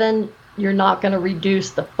 11, you're not going to reduce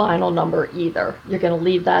the final number either. You're going to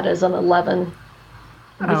leave that as an 11.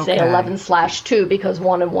 We say 11/2 because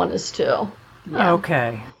 1 and 1 is 2. Yeah.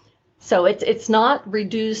 Okay. So it's not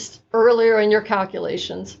reduced earlier in your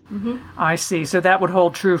calculations. Mm-hmm. I see. So that would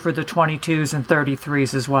hold true for the 22s and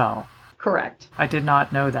 33s as well. Correct. I did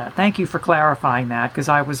not know that. Thank you for clarifying that, because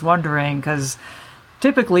I was wondering, because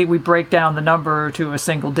typically we break down the number to a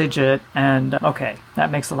single digit, and okay, that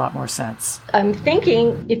makes a lot more sense. I'm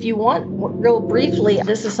thinking, if you want, real briefly,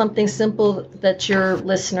 this is something simple that your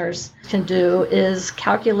listeners can do, is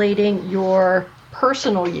calculating your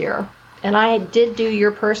personal year. And I did do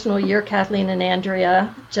your personal year, Kathleen and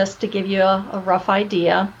Andrea, just to give you a rough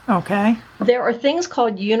idea. Okay. There are things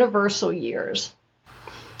called universal years.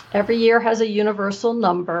 Every year has a universal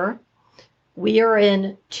number. We are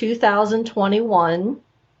in 2021,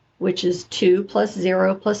 which is 2 plus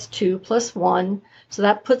 0 plus 2 plus 1. So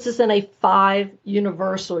that puts us in a 5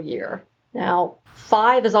 universal year. Now,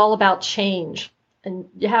 5 is all about change. And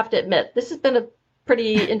you have to admit, this has been a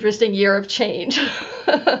pretty interesting year of change.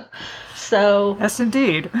 So, yes,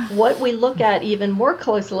 indeed. What we look at even more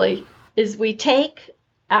closely is we take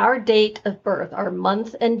our date of birth, our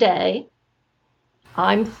month and day.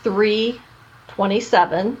 I'm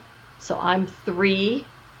 3/27. So I'm 3,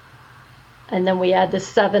 and then we add the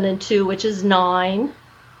 7 and 2, which is 9,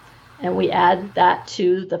 and we add that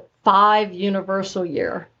to the 5 universal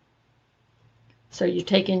year. So you're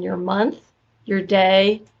taking your month, your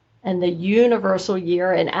day, and the universal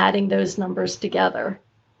year and adding those numbers together.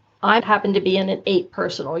 I happen to be in an 8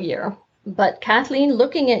 personal year. But Kathleen,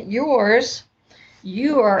 looking at yours,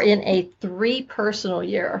 you are in a 3 personal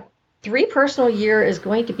year. 3 personal year is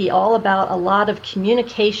going to be all about a lot of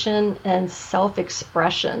communication and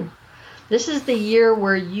self-expression. This is the year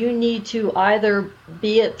where you need to either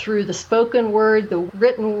be it through the spoken word, the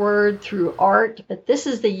written word, through art, but this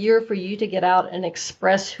is the year for you to get out and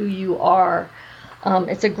express who you are.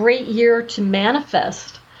 It's a great year to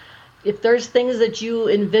manifest. If there's things that you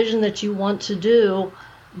envision that you want to do,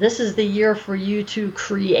 this is the year for you to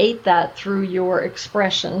create that through your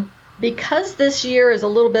expression. Because this year is a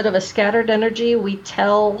little bit of a scattered energy, we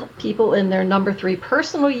tell people in their number 3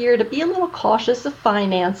 personal year to be a little cautious of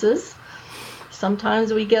finances.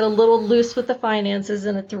 Sometimes we get a little loose with the finances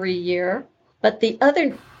in a 3 year. But the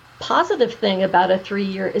other positive thing about a 3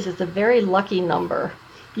 year is it's a very lucky number.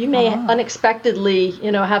 You may unexpectedly,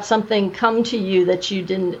 have something come to you that you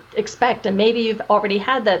didn't expect, and maybe you've already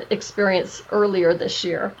had that experience earlier this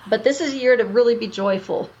year. But this is a year to really be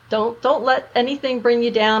joyful. Don't let anything bring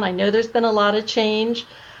you down. I know there's been a lot of change,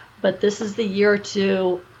 but this is the year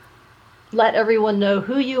to let everyone know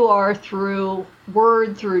who you are through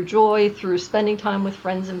word, through joy, through spending time with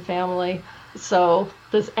friends and family. So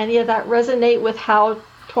does any of that resonate with how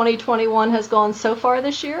 2021 has gone so far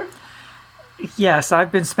this year? Yes,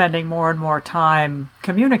 I've been spending more and more time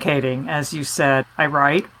communicating. As you said, I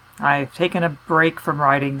write. I've taken a break from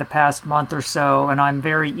writing the past month or so, and I'm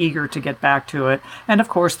very eager to get back to it. And of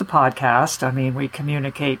course, the podcast. I mean, we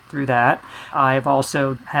communicate through that. I've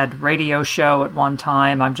also had radio show at one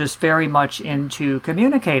time. I'm just very much into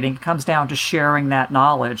communicating. It comes down to sharing that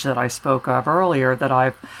knowledge that I spoke of earlier that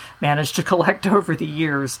I've managed to collect over the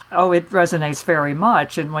years. Oh, it resonates very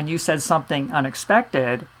much. And when you said something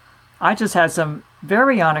unexpected, I just had some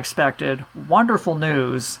very unexpected, wonderful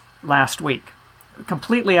news last week,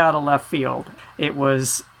 completely out of left field. It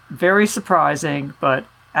was very surprising, but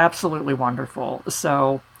absolutely wonderful.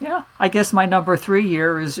 So, yeah, I guess my number 3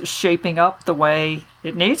 year is shaping up the way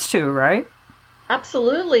it needs to, right?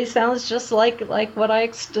 Absolutely. Sounds just like what I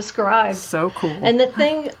described. So cool. And the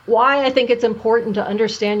thing, why I think it's important to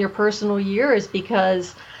understand your personal year is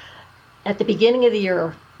because at the beginning of the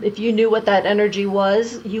year, if you knew what that energy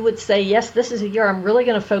was, you would say, yes, this is a year I'm really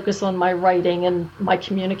going to focus on my writing and my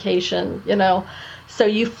communication, So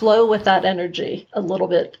you flow with that energy a little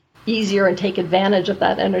bit easier and take advantage of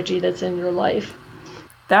that energy that's in your life.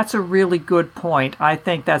 That's a really good point. I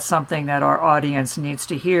think that's something that our audience needs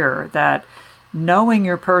to hear, that knowing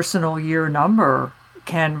your personal year number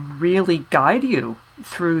can really guide you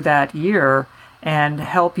through that year and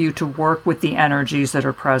help you to work with the energies that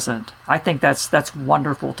are present. I think that's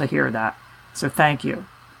wonderful to hear that. So thank you.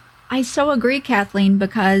 I so agree, Kathleen,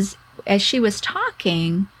 because as she was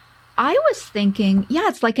talking, I was thinking,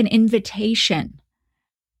 it's like an invitation.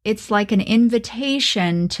 It's like an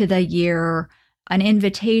invitation to the year, an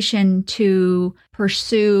invitation to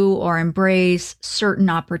pursue or embrace certain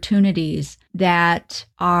opportunities that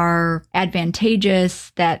are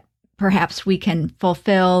advantageous, that perhaps we can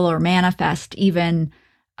fulfill or manifest even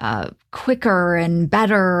quicker and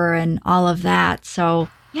better and all of that. So,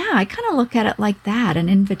 I kind of look at it like that, an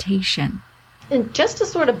invitation. And just to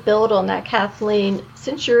sort of build on that, Kathleen,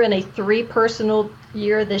 since you're in a 3 personal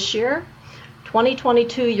year this year,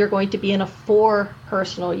 2022, you're going to be in a 4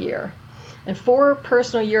 personal year. And 4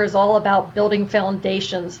 personal year is all about building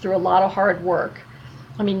foundations through a lot of hard work.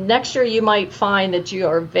 I mean, next year you might find that you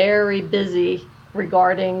are very busy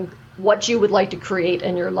regarding what you would like to create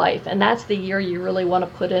in your life. And that's the year you really want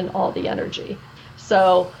to put in all the energy.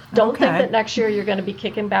 So don't think that next year you're going to be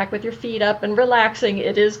kicking back with your feet up and relaxing.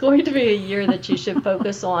 It is going to be a year that you should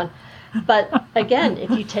focus on. But again, if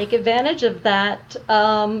you take advantage of that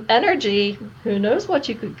energy, who knows what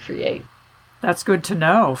you could create. That's good to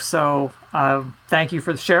know. So thank you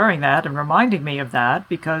for sharing that and reminding me of that,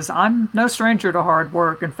 because I'm no stranger to hard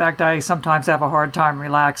work. In fact, I sometimes have a hard time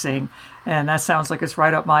relaxing, and that sounds like it's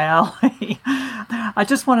right up my alley. I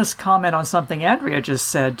just want to comment on something Andrea just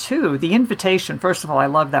said, too. The invitation, first of all, I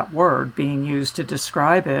love that word being used to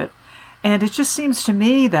describe it. And it just seems to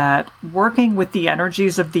me that working with the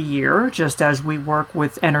energies of the year, just as we work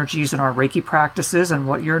with energies in our Reiki practices and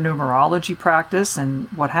what your numerology practice and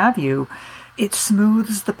what have you, it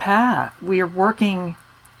smooths the path. We are working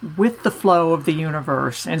with the flow of the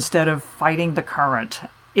universe instead of fighting the current.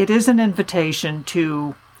 It is an invitation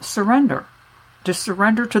to surrender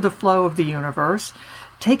to the flow of the universe.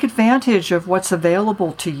 Take advantage of what's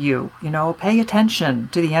available to you. Pay attention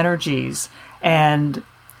to the energies and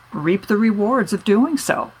reap the rewards of doing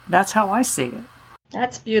so. That's how I see it.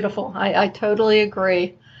 That's beautiful. I totally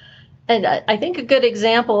agree. And I think a good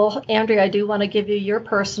example, Andrea, I do want to give you your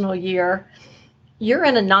personal year. You're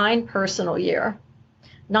in a 9 personal year.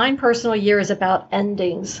 9 personal year is about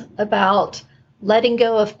endings, about letting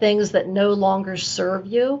go of things that no longer serve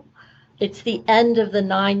you. It's the end of the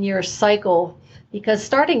 9-year cycle, because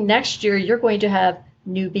starting next year, you're going to have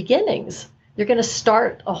new beginnings. You're going to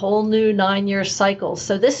start a whole new 9-year cycle.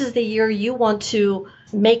 So this is the year you want to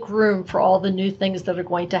make room for all the new things that are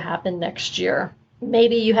going to happen next year.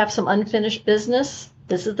 Maybe you have some unfinished business.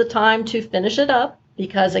 This is the time to finish it up,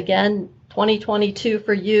 because again, 2022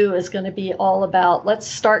 for you is going to be all about, let's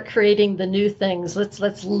start creating the new things.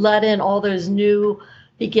 Let's let in all those new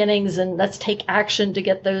beginnings, and let's take action to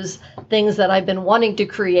get those things that I've been wanting to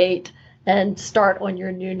create and start on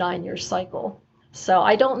your new 9-year cycle. So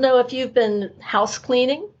I don't know if you've been house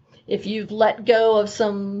cleaning, if you've let go of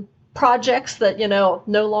some projects that,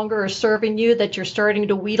 no longer are serving you, that you're starting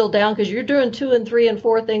to wheedle down because you're doing 2 and 3 and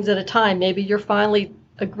 4 things at a time. Maybe you're finally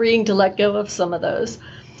agreeing to let go of some of those.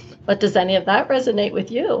 But does any of that resonate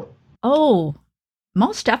with you? Oh,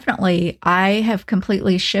 most definitely. I have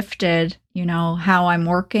completely shifted, how I'm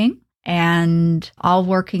working, and all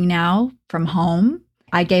working now from home.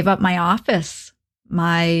 I gave up my office,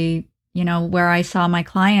 where I saw my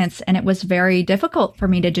clients, and it was very difficult for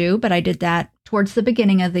me to do, but I did that towards the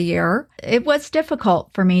beginning of the year. It was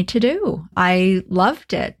difficult for me to do. I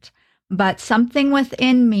loved it, but something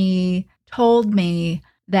within me told me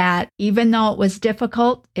that even though it was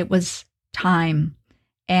difficult, it was time.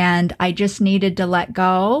 And I just needed to let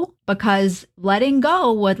go, because letting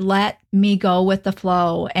go would let me go with the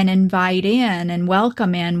flow and invite in and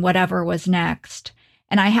welcome in whatever was next.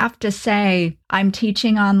 And I have to say, I'm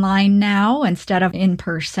teaching online now instead of in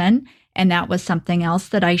person. And that was something else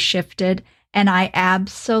that I shifted. And I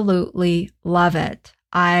absolutely love it.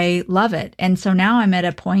 I love it. And so now I'm at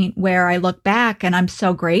a point where I look back and I'm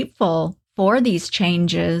so grateful for these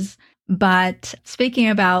changes. But speaking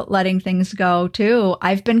about letting things go too,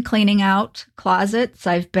 I've been cleaning out closets.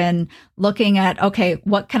 I've been looking at, okay,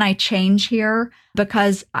 what can I change here?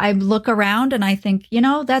 Because I look around and I think,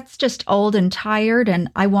 that's just old and tired, and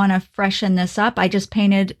I want to freshen this up. I just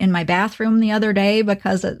painted in my bathroom the other day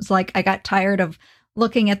because it's like I got tired of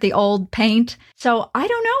looking at the old paint. So I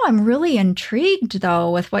don't know. I'm really intrigued though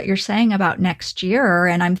with what you're saying about next year.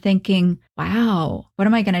 And I'm thinking, wow, what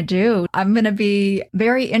am I going to do? I'm going to be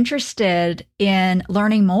very interested in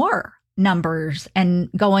learning more numbers and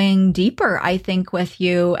going deeper, I think, with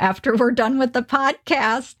you after we're done with the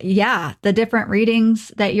podcast. Yeah, the different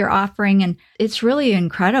readings that you're offering. And it's really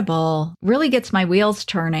incredible. Really gets my wheels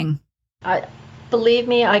turning. Believe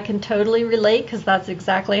me, I can totally relate, because that's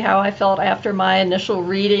exactly how I felt after my initial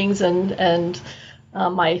readings and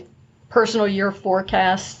my personal year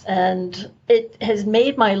forecasts. And it has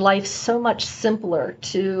made my life so much simpler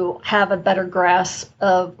to have a better grasp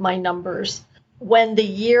of my numbers. When the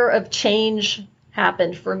year of change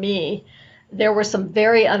happened for me, there were some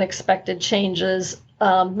very unexpected changes,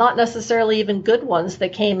 not necessarily even good ones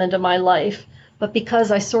that came into my life, but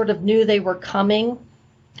because I sort of knew they were coming,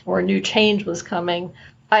 or new change was coming,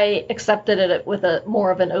 I accepted it with a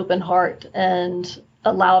more of an open heart and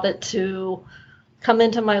allowed it to come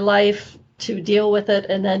into my life, to deal with it,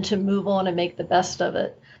 and then to move on and make the best of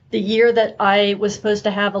it. The year that I was supposed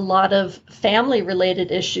to have a lot of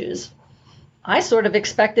family-related issues, I sort of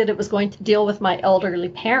expected it was going to deal with my elderly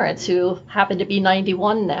parents, who happen to be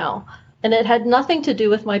 91 now. And it had nothing to do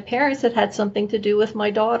with my parents. It had something to do with my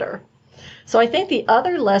daughter. So I think the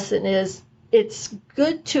other lesson is, it's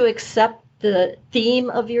good to accept the theme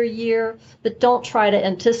of your year, but don't try to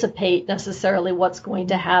anticipate necessarily what's going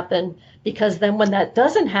to happen, because then when that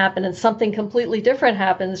doesn't happen and something completely different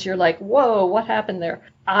happens, you're like, whoa, what happened there?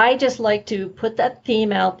 I just like to put that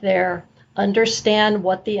theme out there, understand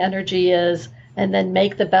what the energy is, and then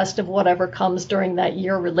make the best of whatever comes during that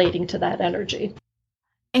year relating to that energy.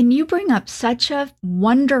 And you bring up such a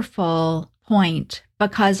wonderful point,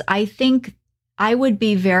 because I think I would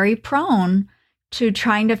be very prone to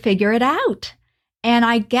trying to figure it out. And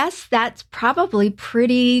I guess that's probably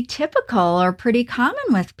pretty typical or pretty common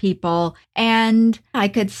with people. And I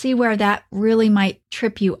could see where that really might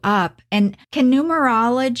trip you up. And can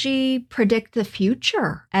numerology predict the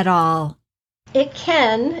future at all? It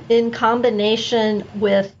can, in combination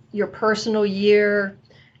with your personal year,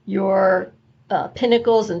 your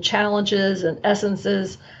pinnacles and challenges and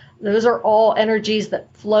essences. Those are all energies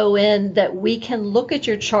that flow in, that we can look at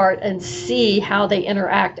your chart and see how they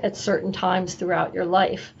interact at certain times throughout your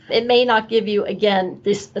life. It may not give you, again,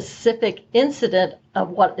 the specific incident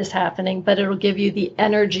of what is happening, but it'll give you the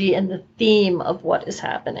energy and the theme of what is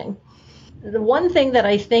happening. The one thing that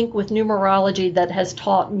I think with numerology that has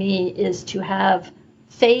taught me is to have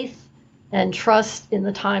faith and trust in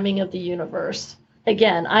the timing of the universe.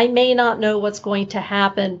 again, I may not know what's going to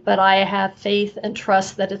happen, but I have faith and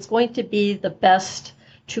trust that it's going to be the best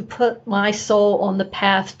to put my soul on the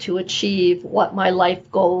path to achieve what my life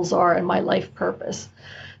goals are and my life purpose.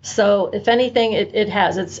 So if anything, it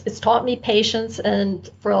has. It's taught me patience, and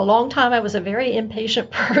for a long time I was a very impatient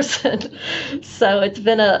person. So it's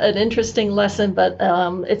been an interesting lesson, but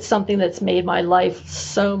it's something that's made my life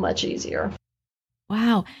so much easier.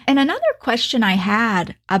 Wow. And another question I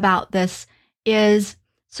had about this is,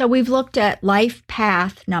 so we've looked at life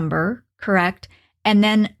path number, correct? And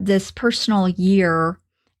then this personal year,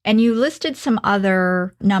 and you listed some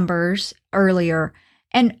other numbers earlier.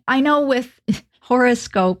 And I know with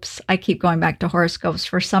horoscopes, I keep going back to horoscopes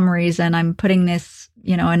for some reason. I'm putting this,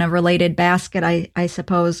 in a related basket, I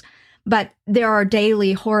suppose. But there are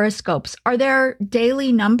daily horoscopes. Are there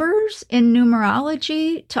daily numbers in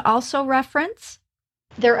numerology to also reference?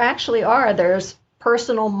 There actually are. There's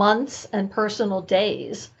personal months and personal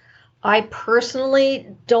days. I personally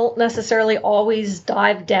don't necessarily always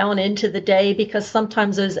dive down into the day because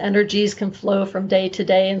sometimes those energies can flow from day to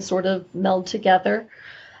day and sort of meld together.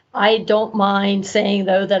 I don't mind saying,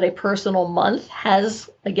 though, that a personal month has,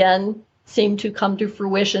 again, seemed to come to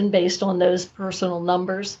fruition based on those personal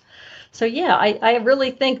numbers. So, yeah, I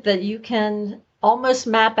really think that you can almost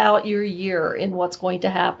map out your year in what's going to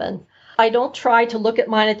happen. I don't try to look at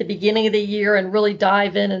mine at the beginning of the year and really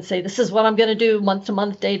dive in and say, this is what I'm going to do month to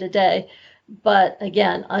month, day to day. But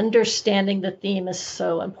again, understanding the theme is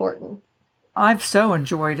so important. I've so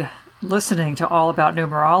enjoyed listening to all about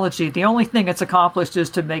numerology. The only thing it's accomplished is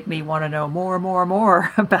to make me want to know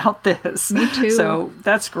more about this. Me too. So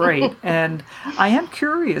that's great. And I am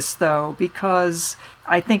curious, though, because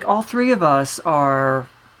I think all three of us are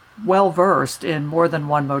well-versed in more than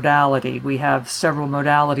one modality. We have several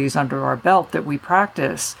modalities under our belt that we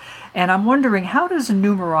practice. And I'm wondering, how does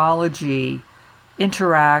numerology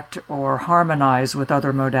interact or harmonize with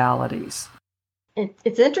other modalities?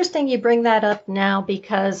 It's interesting you bring that up now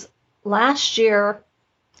because last year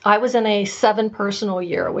I was in a 7 personal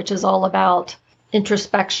year, which is all about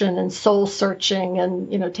introspection and soul searching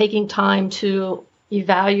and, taking time to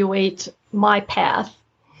evaluate my path.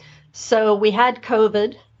 So we had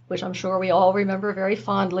COVID, which I'm sure we all remember very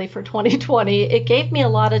fondly for 2020. It gave me a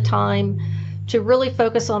lot of time to really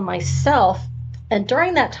focus on myself. And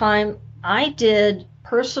during that time, I did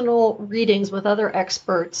personal readings with other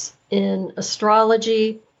experts in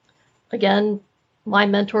astrology, again, my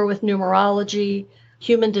mentor with numerology,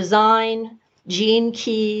 human design, gene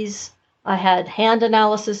keys. I had hand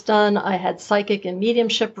analysis done. I had psychic and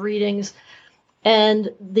mediumship readings. And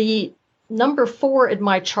the number 4 in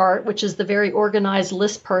my chart, which is the very organized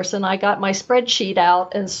list person, I got my spreadsheet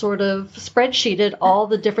out and sort of spreadsheeted all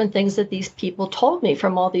the different things that these people told me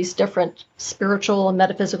from all these different spiritual and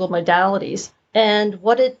metaphysical modalities. And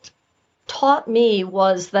what it taught me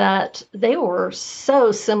was that they were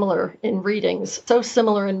so similar in readings, so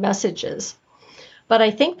similar in messages. But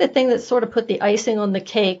I think the thing that sort of put the icing on the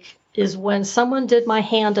cake is when someone did my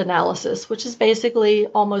hand analysis, which is basically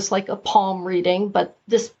almost like a palm reading. But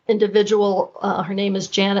this individual, her name is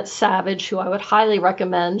Janet Savage, who I would highly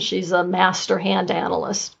recommend. She's a master hand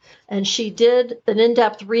analyst. And she did an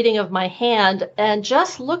in-depth reading of my hand, and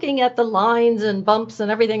just looking at the lines and bumps and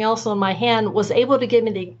everything else on my hand was able to give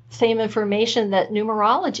me the same information that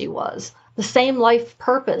numerology was. The same life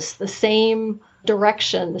purpose, the same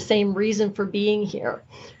direction, the same reason for being here.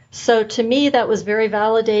 So to me, that was very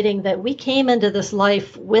validating that we came into this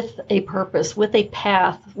life with a purpose, with a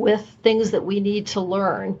path, with things that we need to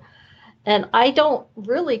learn. And I don't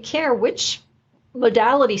really care which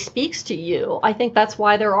modality speaks to you. I think that's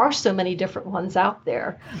why there are so many different ones out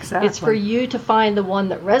there. Exactly. It's for you to find the one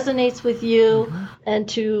that resonates with you and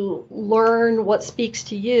to learn what speaks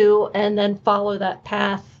to you and then follow that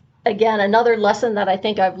path. Again, another lesson that I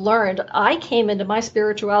think I've learned, I came into my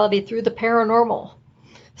spirituality through the paranormal.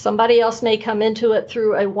 Somebody else may come into it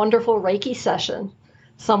through a wonderful Reiki session.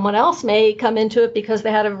 Someone else may come into it because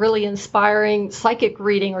they had a really inspiring psychic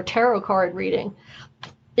reading or tarot card reading.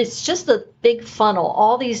 It's just a big funnel.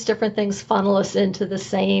 All these different things funnel us into the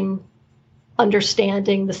same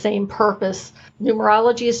understanding, the same purpose.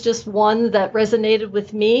 Numerology is just one that resonated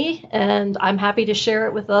with me, and I'm happy to share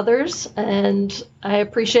it with others. And I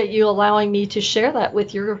appreciate you allowing me to share that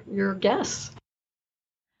with your guests.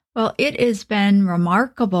 Well, it has been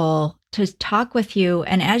remarkable to talk with you.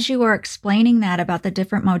 And as you were explaining that about the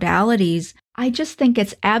different modalities, I just think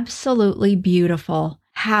it's absolutely beautiful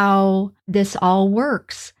how this all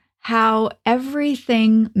works, how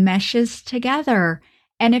everything meshes together.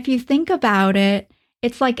 And if you think about it,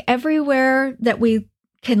 it's like everywhere that we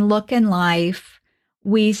can look in life,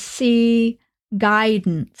 we see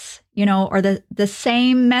guidance, or the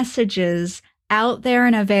same messages out there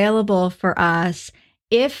and available for us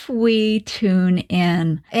if we tune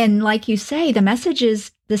in. And like you say, the message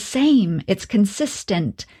is the same. It's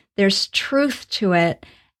consistent. There's truth to it.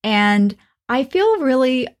 And I feel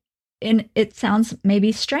really, and it sounds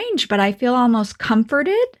maybe strange, but I feel almost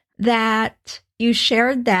comforted that you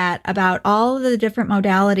shared that about all of the different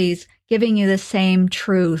modalities giving you the same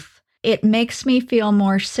truth. It makes me feel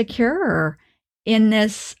more secure in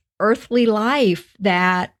this earthly life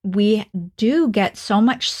that we do get so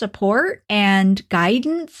much support and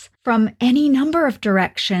guidance from any number of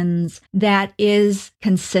directions that is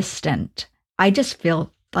consistent. I just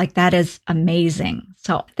feel like that is amazing.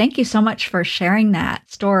 So thank you so much for sharing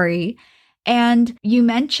that story. And you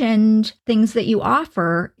mentioned things that you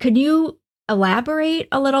offer. Could you elaborate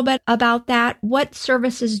a little bit about that? What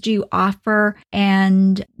services do you offer,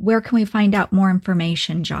 and where can we find out more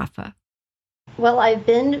information, Jofa? Well, I've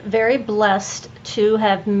been very blessed to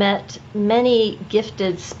have met many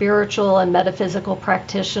gifted spiritual and metaphysical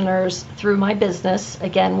practitioners through my business,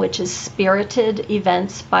 again, which is Spirited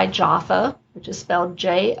Events by Jofa, which is spelled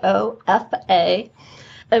Jofa.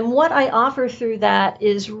 And what I offer through that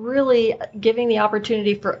is really giving the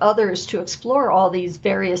opportunity for others to explore all these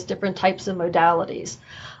various different types of modalities.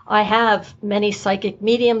 I have many psychic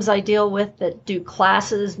mediums I deal with that do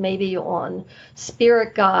classes maybe on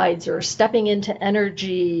spirit guides or stepping into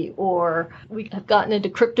energy, or we have gotten into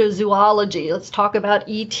cryptozoology. Let's talk about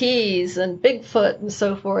ETs and Bigfoot and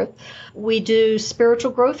so forth. We do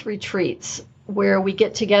spiritual growth retreats where we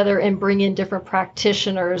get together and bring in different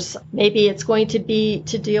practitioners. Maybe it's going to be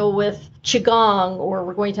to deal with Qigong, or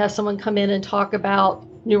we're going to have someone come in and talk about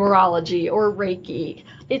numerology or Reiki.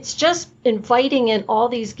 It's just inviting in all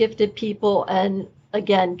these gifted people and,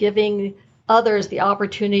 again, giving others the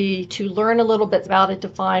opportunity to learn a little bit about it, to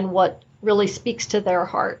find what really speaks to their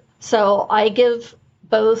heart. So I give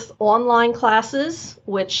both online classes,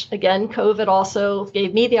 which, again, COVID also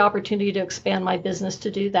gave me the opportunity to expand my business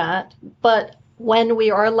to do that. But when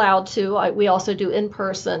we are allowed to, we also do in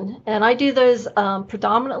person. And I do those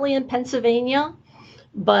predominantly in Pennsylvania,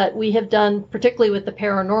 but we have done, particularly with the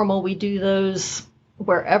paranormal, we do those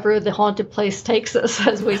wherever the haunted place takes us,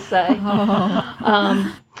 as we say.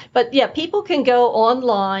 But yeah, people can go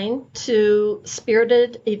online to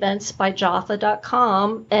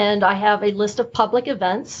spiritedeventsbyjofa.com, and I have a list of public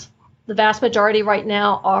events. The vast majority right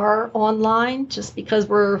now are online, just because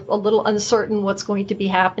we're a little uncertain what's going to be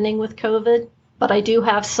happening with COVID. But I do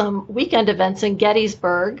have some weekend events in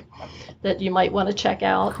Gettysburg that you might want to check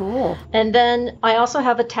out. Cool. And then I also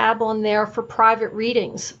have a tab on there for private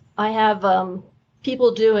readings. I have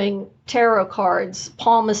people doing tarot cards,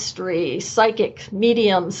 palmistry, psychic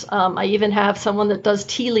mediums. I even have someone that does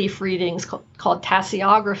tea leaf readings called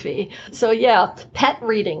tasseography. So yeah, pet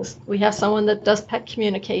readings. We have someone that does pet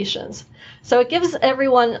communications. So it gives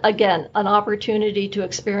everyone, again, an opportunity to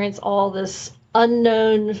experience all this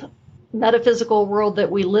unknown metaphysical world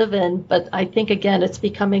that we live in. But I think, again, it's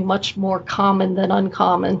becoming much more common than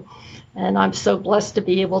uncommon. And I'm so blessed to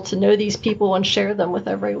be able to know these people and share them with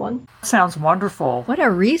everyone. Sounds wonderful. What a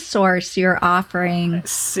resource you're offering.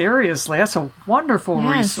 Seriously, that's a wonderful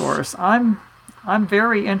resource. I'm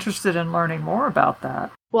very interested in learning more about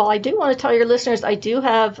that. Well, I do want to tell your listeners, I do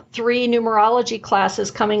have 3 numerology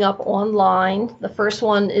classes coming up online. The first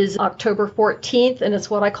one is October 14th, and it's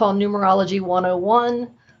what I call Numerology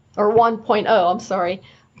 101, or 1.0, I'm sorry.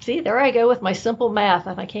 See, there I go with my simple math,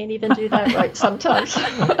 and I can't even do that right sometimes.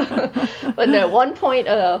 But no,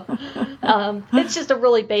 1.0. It's just a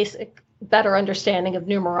really basic, better understanding of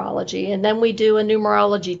numerology. And then we do a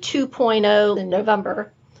Numerology 2.0 in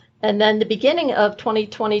November. And then the beginning of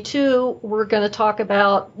 2022, we're going to talk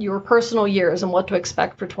about your personal years and what to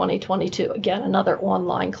expect for 2022. Again, another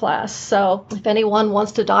online class. So if anyone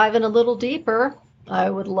wants to dive in a little deeper, I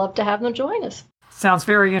would love to have them join us. Sounds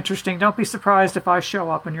very interesting. Don't be surprised if I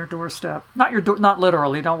show up on your doorstep. Not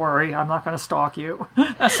literally, don't worry. I'm not going to stalk you.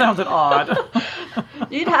 That sounded odd.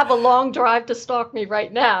 You'd have a long drive to stalk me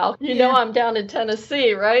right now. You know I'm down in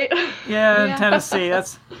Tennessee, right? Yeah, in Tennessee.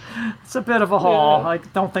 It's a bit of a haul. I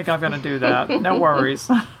don't think I'm going to do that. No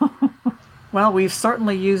worries. Well, we've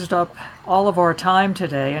certainly used up all of our time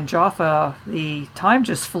today, and Jofa, the time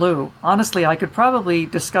just flew. Honestly, I could probably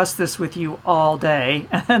discuss this with you all day,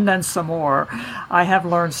 and then some more. I have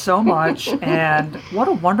learned so much, and what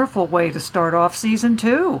a wonderful way to start off season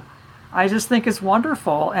 2. I just think it's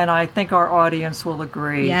wonderful, and I think our audience will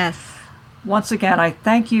agree. Yes. Once again, I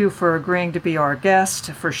thank you for agreeing to be our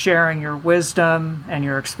guest, for sharing your wisdom and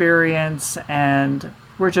your experience, and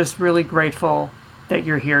we're just really grateful that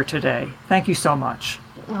you're here today. Thank you so much.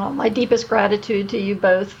 My deepest gratitude to you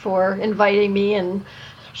both for inviting me and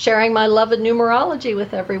sharing my love of numerology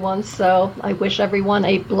with everyone. So I wish everyone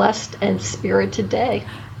a blessed and spirited day.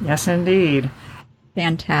 Yes, indeed.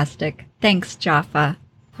 Fantastic. Thanks, Jofa.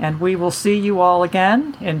 And we will see you all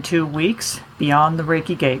again in 2 weeks beyond the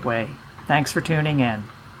Reiki Gateway. Thanks for tuning in.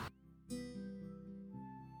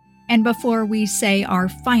 And before we say our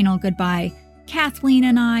final goodbye, Kathleen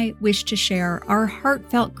and I wish to share our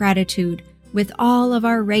heartfelt gratitude with all of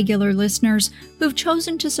our regular listeners who've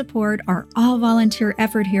chosen to support our all-volunteer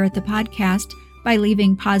effort here at the podcast by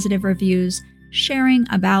leaving positive reviews, sharing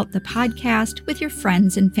about the podcast with your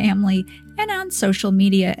friends and family, and on social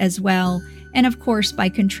media as well, and of course by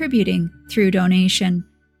contributing through donation.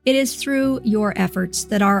 It is through your efforts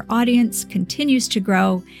that our audience continues to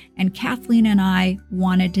grow, and Kathleen and I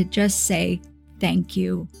wanted to just say thank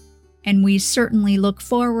you. And we certainly look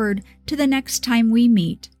forward to the next time we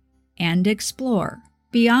meet and explore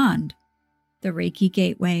beyond the Reiki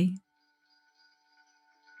Gateway.